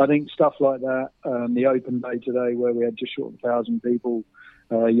I think stuff like that, the open day today where we had just short of 1,000 people,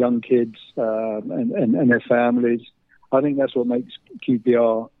 young kids and their families, I think that's what makes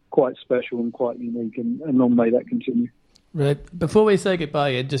QPR quite special and quite unique, and long may that continue. Right. Before we say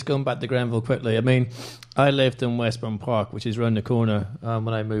goodbye, just going back to Granville quickly, I mean, I lived in Westbourne Park, which is round the corner, when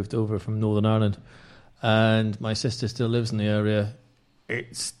I moved over from Northern Ireland, and my sister still lives in the area.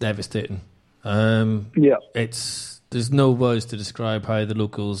 It's devastating. There's no words to describe how the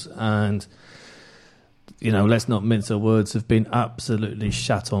locals and, let's not mince our words, have been absolutely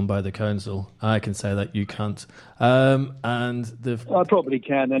shat on by the council. I can say that, you can't. I probably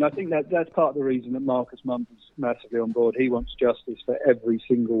can, and I think that's part of the reason that Marcus Mumford's massively on board. He wants justice for every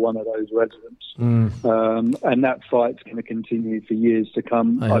single one of those residents, and that fight's going to continue for years to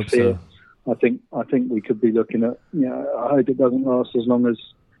come. I fear. So. I think we could be looking at, I hope it doesn't last as long as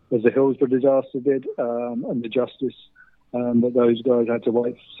the Hillsborough disaster did, and the justice that those guys had to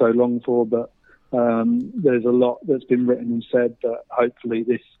wait so long for. But there's a lot that's been written and said that hopefully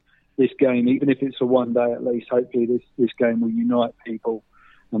this game, even if it's for one day at least, hopefully this game will unite people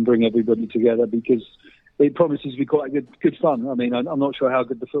and bring everybody together, because it promises to be quite good fun. I mean, I'm not sure how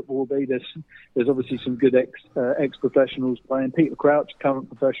good the football will be. There's obviously some good ex-professionals playing. Peter Crouch, current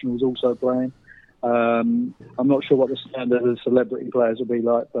professional, is also playing. I'm not sure what the standard of celebrity players will be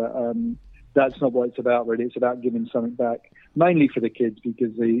like, but that's not what it's about, really. It's about giving something back, mainly for the kids,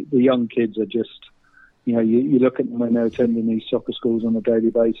 because the young kids are just, you look at them when they're attending these soccer schools on a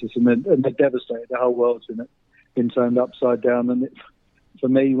daily basis, and they're devastated. The whole world's been turned upside down, and for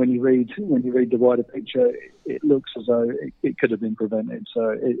me, when you read the wider picture, it looks as though it could have been prevented.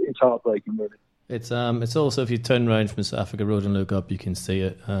 So it's heartbreaking, really. It's also, if you turn around from South Africa Road and look up, you can see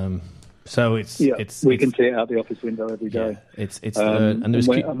it. So we can see it out the office window every day.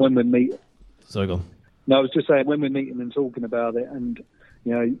 When we meet. Sorry, go on. No, I was just saying, when we're meeting and talking about it, and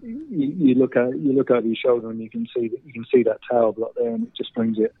you look over your shoulder and you can see that tower block there, and it just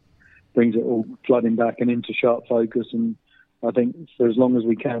brings it all flooding back and into sharp focus. And I think for as long as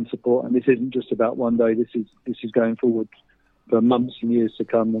we can support, and this isn't just about one day, this is going forward for months and years to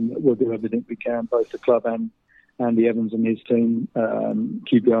come, and we'll do everything we can, both the club and Andy Evans and his team,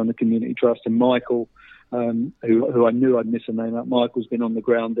 QPR and the Community Trust, and Michael, who I knew I'd miss a name out. Michael's been on the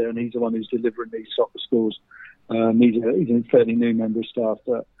ground there, and he's the one who's delivering these soccer schools. He's a fairly new member of staff,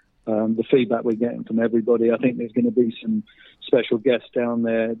 but the feedback we're getting from everybody. I think there's going to be some special guests down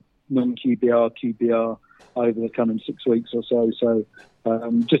there, non-QPR, QPR, over the coming 6 weeks or so. So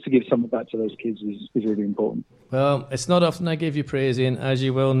just to give something back to those kids is really important. Well, it's not often I give you praise, Ian, as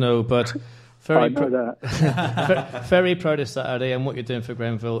you well know, but I know that. very proud of Saturday, and what you're doing for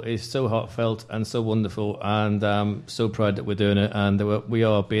Grenville is so heartfelt and so wonderful, and so proud that we're doing it, and that we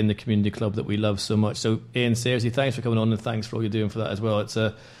are being the community club that we love so much. So, Ian, seriously, thanks for coming on, and thanks for all you're doing for that as well.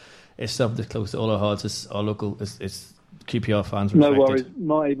 It's something that's close to all our hearts. It's our local, it's QPR fans. No worries.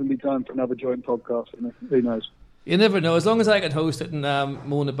 Might even be time for another joint podcast. Who knows? You never know. As long as I can host it and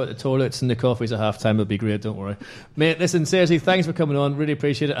moan about the toilets and the coffees at half time, it'll be great. Don't worry. Mate, listen, seriously, thanks for coming on. Really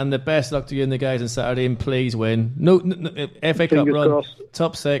appreciate it. And the best luck to you and the guys on Saturday. And please win. No FA Cup run. Crossed.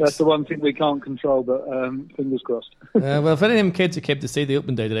 Top 6. That's the one thing we can't control, but fingers crossed. Well, if any of them kids who came to see the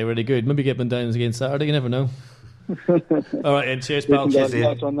open day today really good, maybe get them down again Saturday. You never know. All right, Ed. Cheers, pal. Cheers.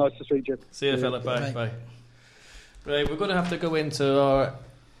 Nice to see you. See you, fella. Bye. Right, we're going to have to go into our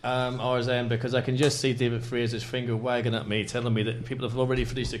ours end, because I can just see David Fraser's finger wagging at me, telling me that people have already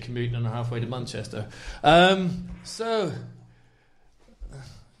finished their commute and are halfway to Manchester.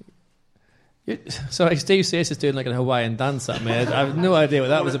 Sorry, Steve Sayce is doing like a Hawaiian dance at me. I have no idea what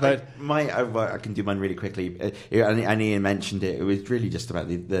that was about. I can do mine really quickly. And Ian mentioned it. It was really just about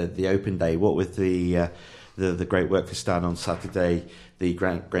the open day. What with the great work for Stan on Saturday, the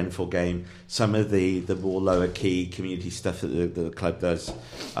Grenfell game, some of the more lower key community stuff that the club does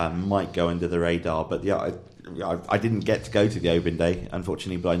might go under the radar. But yeah, I didn't get to go to the open day,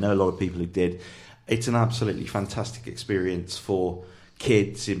 unfortunately, but I know a lot of people who did. It's an absolutely fantastic experience for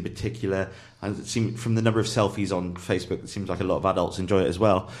kids in particular, and it seems, from the number of selfies on Facebook, it seems like a lot of adults enjoy it as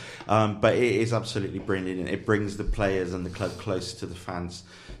well. But it is absolutely brilliant, and it brings the players and the club closer to the fans.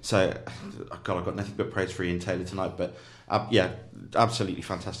 So, God, I've got nothing but praise for Ian Taylor tonight. But yeah, absolutely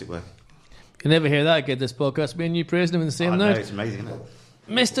fantastic work. You never hear that again, this podcast. Me and you praising him in the same night. It's amazing, isn't it?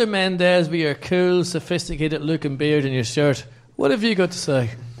 Mr. Mendes, with your cool, sophisticated look and beard and your shirt, what have you got to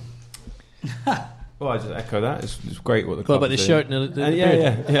say? Well, I just echo that. It's great what the club. What about the shirt and the beard?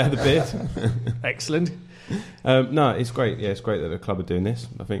 Yeah, the beard. Excellent. No, it's great. Yeah, it's great that the club are doing this.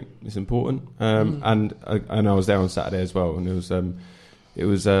 I think it's important. And I was there on Saturday as well, and it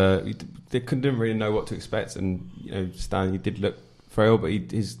was they didn't really know what to expect, and Stan, he did look frail, but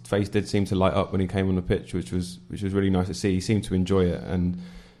his face did seem to light up when he came on the pitch, which was really nice to see. He seemed to enjoy it,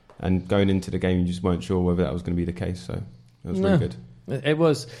 and going into the game, you just weren't sure whether that was going to be the case. So it was really good. It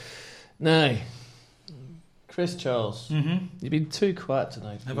was. Now, Chris Charles, you've been too quiet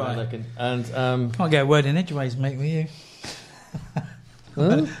tonight. Have I? And can't get a word in edgeways, mate, with you.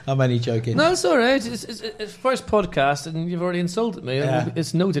 Huh? I'm only joking. No, it's all right. It's first podcast, and you've already insulted me. Yeah.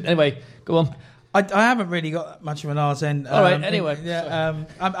 It's noted. Anyway, go on. I haven't really got much of an arse end. All right, anyway.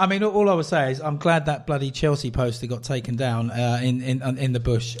 I mean, all I would say is I'm glad that bloody Chelsea poster got taken down in the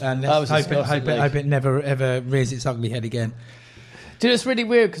bush, and let's hope it never ever rears its ugly head again. Do you know, it's really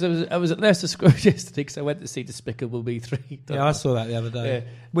weird, because I was at Leicester Square yesterday because I went to see Despicable Me 3. Yeah, I saw that the other day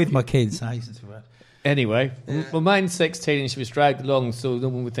with my kids. I hasten to add. Anyway, well, mine's 16 and she was dragged along, so no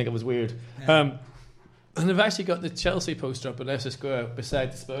one would think it was weird. And I've actually got the Chelsea poster up at Leicester Square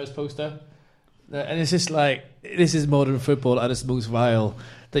beside the Spurs poster. And it's just like, this is modern football at its most vile,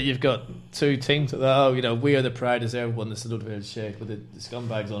 that you've got two teams that, we are the pride as everyone, that's a little bit of shake with the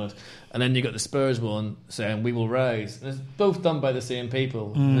scumbags on it. And then you got the Spurs one saying, we will rise. And it's both done by the same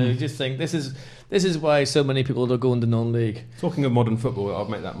people. And you just think, this is why so many people are going to non-league. Talking of modern football, I'll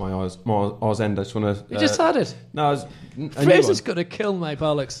make that my ours end. I just want to... You just had it. No, Fraser's going to kill my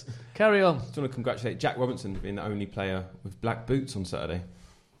bollocks. Carry on. I just want to congratulate Jack Robinson for being the only player with black boots on Saturday.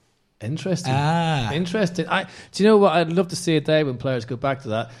 Interesting. Interesting. Do you know what? I'd love to see a day when players go back to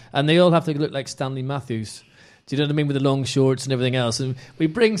that, and they all have to look like Stanley Matthews. Do you know what I mean, with the long shorts and everything else? And we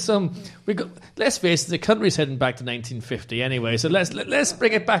bring some. Let's face it, the country's heading back to 1950 anyway. So let's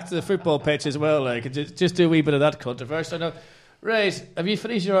bring it back to the football pitch as well. Like just do a wee bit of that controversy. I know. Right, have you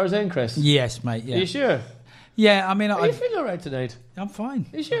finished your hours in, Chris? Yes, mate. Yeah. Are you sure? Yeah, I mean, Are you feeling all right tonight? I'm fine.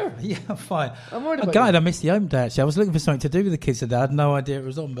 Are you sure? Yeah, I'm fine. I'm worried about God, I missed the open day, actually. I was looking for something to do with the kids today. I had no idea it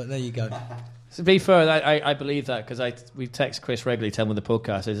was on, but there you go. To be fair, I believe that, because we text Chris regularly, tell him when the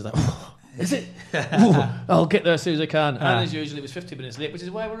podcast is. He's like, is it? I'll get there as soon as I can. And as usual, it was 50 minutes late, which is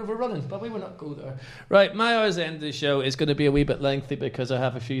why we're overrunning, but we will not go there. Right, my hours end of the show is going to be a wee bit lengthy, because I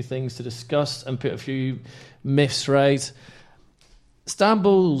have a few things to discuss and put a few myths right. Stanley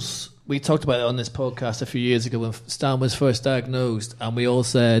Bowles, we talked about it on this podcast a few years ago when Stan was first diagnosed, and we all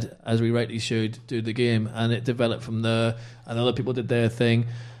said, as we rightly should, do the game, and it developed from there, and other people did their thing.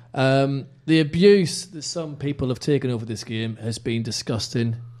 The abuse that some people have taken over this game has been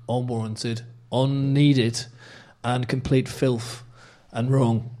disgusting unwarranted, unneeded, and complete filth and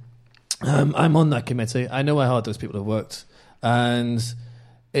wrong. I'm on that committee. I know how hard those people have worked, and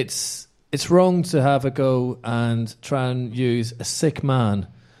it's wrong to have a go and try and use a sick man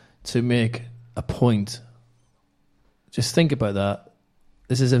to make a point. Just think about that.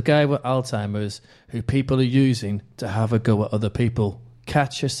 This is a guy with Alzheimer's who people are using to have a go at other people.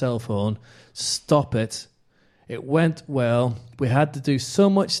 Catch yourself on. Stop it. It went well. We had to do so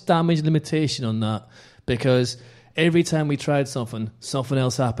much damage limitation on that because every time we tried something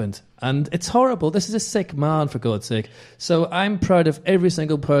else happened. And it's horrible. This is a sick man, for God's sake. So I'm proud of every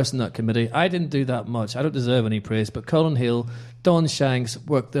single person in that committee. I didn't do that much. I don't deserve any praise. But Colin Hill, Don Shanks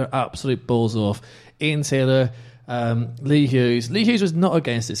worked their absolute balls off. Ian Taylor, Lee Hughes. Lee Hughes was not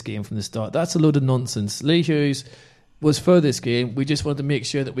against this game from the start. That's a load of nonsense. Lee Hughes was for this game. We just wanted to make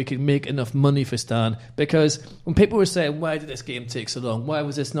sure that we could make enough money for Stan, because when people were saying, why did this game take so long? Why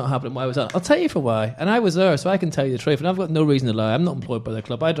was this not happening? Why was that? I'll tell you for why. And I was there, so I can tell you the truth. And I've got no reason to lie. I'm not employed by the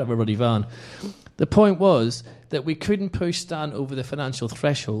club. I drive a ruddy van. The point was that we couldn't push Stan over the financial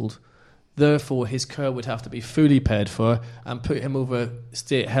threshold. Therefore, his care would have to be fully paid for and put him over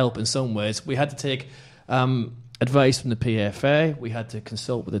state help in some ways. We had to take advice from the PFA. We had to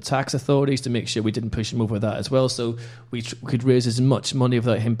consult with the tax authorities to make sure we didn't push him over that as well, so we could raise as much money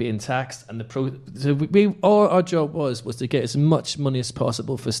without him being taxed. And all our job was to get as much money as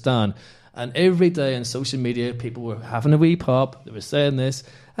possible for Stan. And every day on social media, people were having a wee pop. They were saying this.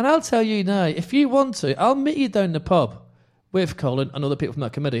 And I'll tell you now, if you want to, I'll meet you down the pub with Colin and other people from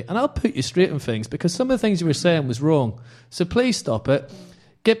that committee, and I'll put you straight on things, because some of the things you were saying was wrong. So please stop it.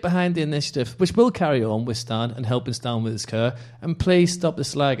 Get behind the initiative, which will carry on with Stan and helping Stan with his care, and please stop the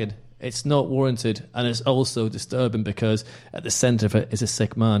slagging. It's not warranted, and it's also disturbing because at the centre of it is a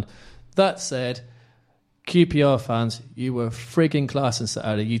sick man. That said, QPR fans, you were frigging class on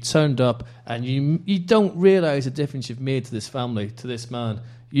Saturday. You turned up, and you don't realise the difference you've made to this family, to this man.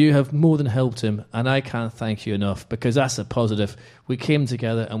 You have more than helped him, and I can't thank you enough, because that's a positive. We came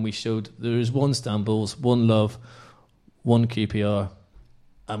together and we showed there is one Stan Bowles, one love, one QPR.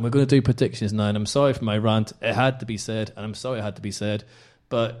 And we're going to do predictions now, and I'm sorry for my rant. It had to be said, and I'm sorry it had to be said,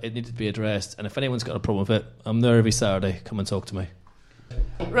 but it needed to be addressed. And if anyone's got a problem with it, I'm there every Saturday. Come and talk to me.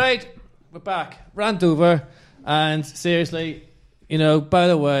 Right, we're back. Rant over. And seriously, by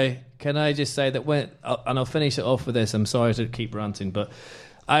the way, can I just say that and I'll finish it off with this. I'm sorry to keep ranting, but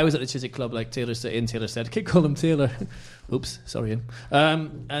I was at the Chiswick Club, like Taylor said. I keep calling him Taylor. Oops, sorry, Ian.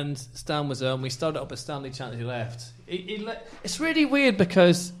 And Stan was there, and we started up a Stanley chant as he left. It's really weird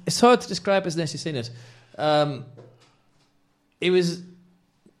because it's hard to describe it unless you've seen it. He was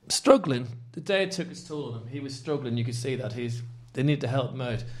struggling. The day it took its toll on him. He was struggling. You could see that. They needed to help him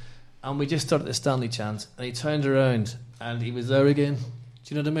out. And we just started the Stanley chant, and he turned around, and he was there again. Do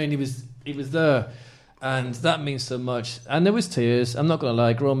you know what I mean? He was there. And that means so much. And there was tears. I'm not going to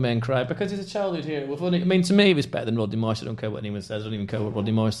lie, grown men cry because it's a childhood here. To me, he was better than Rodney Marsh. I don't care what anyone says. I don't even care what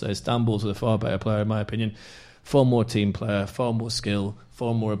Rodney Marsh says. Stan Bowles was a far better player, in my opinion. Far more team player, far more skill,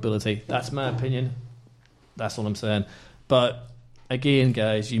 far more ability. That's my opinion. That's all I'm saying. But again,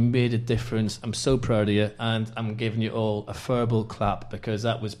 guys, you made a difference. I'm so proud of you, and I'm giving you all a verbal clap because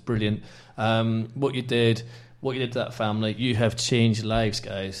that was brilliant. What you did to that family, you have changed lives,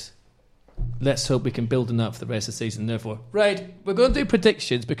 guys. Let's hope we can build on that for the rest of the season. Therefore, right, we're going to do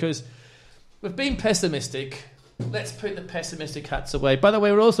predictions because we've been pessimistic. Let's put the pessimistic hats away. By the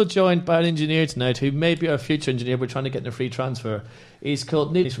way, we're also joined by an engineer tonight who may be our future engineer. We're trying to get in a free transfer. He's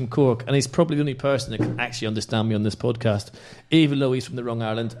called Neil. He's from Cork, and he's probably the only person that can actually understand me on this podcast, even though he's from the wrong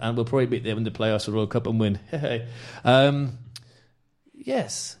Ireland, and we'll probably beat them in the playoffs for the World Cup and win.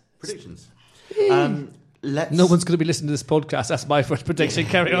 Yes. Predictions. No one's going to be listening to this podcast. That's my first prediction.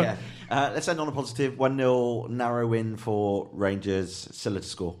 Carry on. Let's end on a positive. 1-0 narrow win for Rangers. Silla to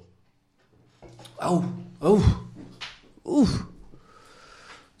score. Oh.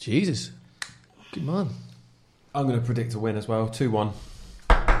 Jesus. Good man. I'm going to predict a win as well. 2-1.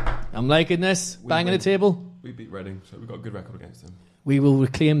 I'm liking this. Banging the table. We beat Reading, so we've got a good record against them. We will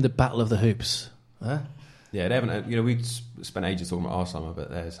reclaim the Battle of the Hoops. Huh? Yeah, they haven't. We spent ages talking about our summer, but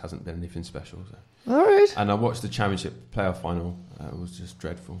theirs hasn't been anything special. So. All right. And I watched the Championship playoff final. It was just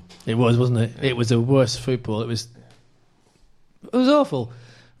dreadful. It was, wasn't it? Yeah. It was the worst football. It was awful.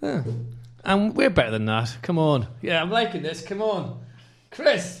 Yeah. And we're better than that. Come on. Yeah, I'm liking this. Come on,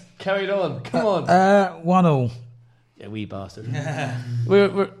 Chris. Carry it on. Come on. 1-1. Yeah, wee bastard.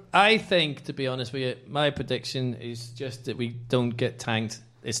 I think, to be honest with you, my prediction is just that we don't get tanked.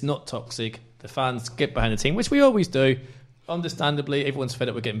 It's not toxic. The fans get behind the team, which we always do. Understandably, everyone's fed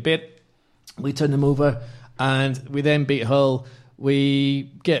up with getting bit. We turn them over, and we then beat Hull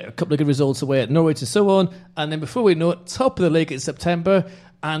We get a couple of good results away at Norwich and so on. And then before we know it, top of the league in September,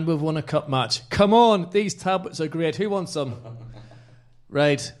 and we've won a cup match. Come on, these tablets are great. Who wants some?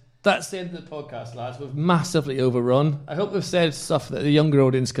 Right, that's the end of the podcast, lads. We've massively overrun. I hope we've said stuff that the younger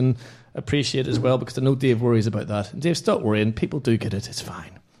audience can appreciate as well, because I know Dave worries about that. And Dave, stop worrying. People do get it. It's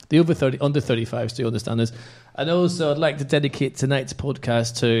fine. The under 35s do understand this. And also, I'd like to dedicate tonight's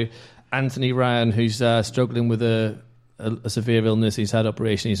podcast to Anthony Ryan, who's struggling with a severe illness. He's had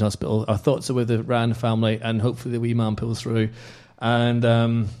operation, he's in hospital. Our thoughts are with the Ryan family, and hopefully the wee man pulls through.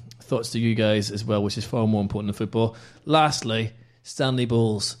 And thoughts to you guys as well, which is far more important than football. Lastly, Stanley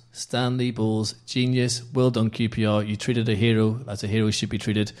Bowles. Stanley Bowles, genius. Well done, QPR. You treated a hero as a hero should be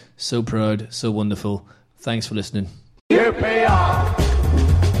treated. So proud, so wonderful. Thanks for listening. QPR,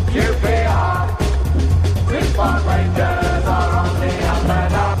 QPR, Rangers.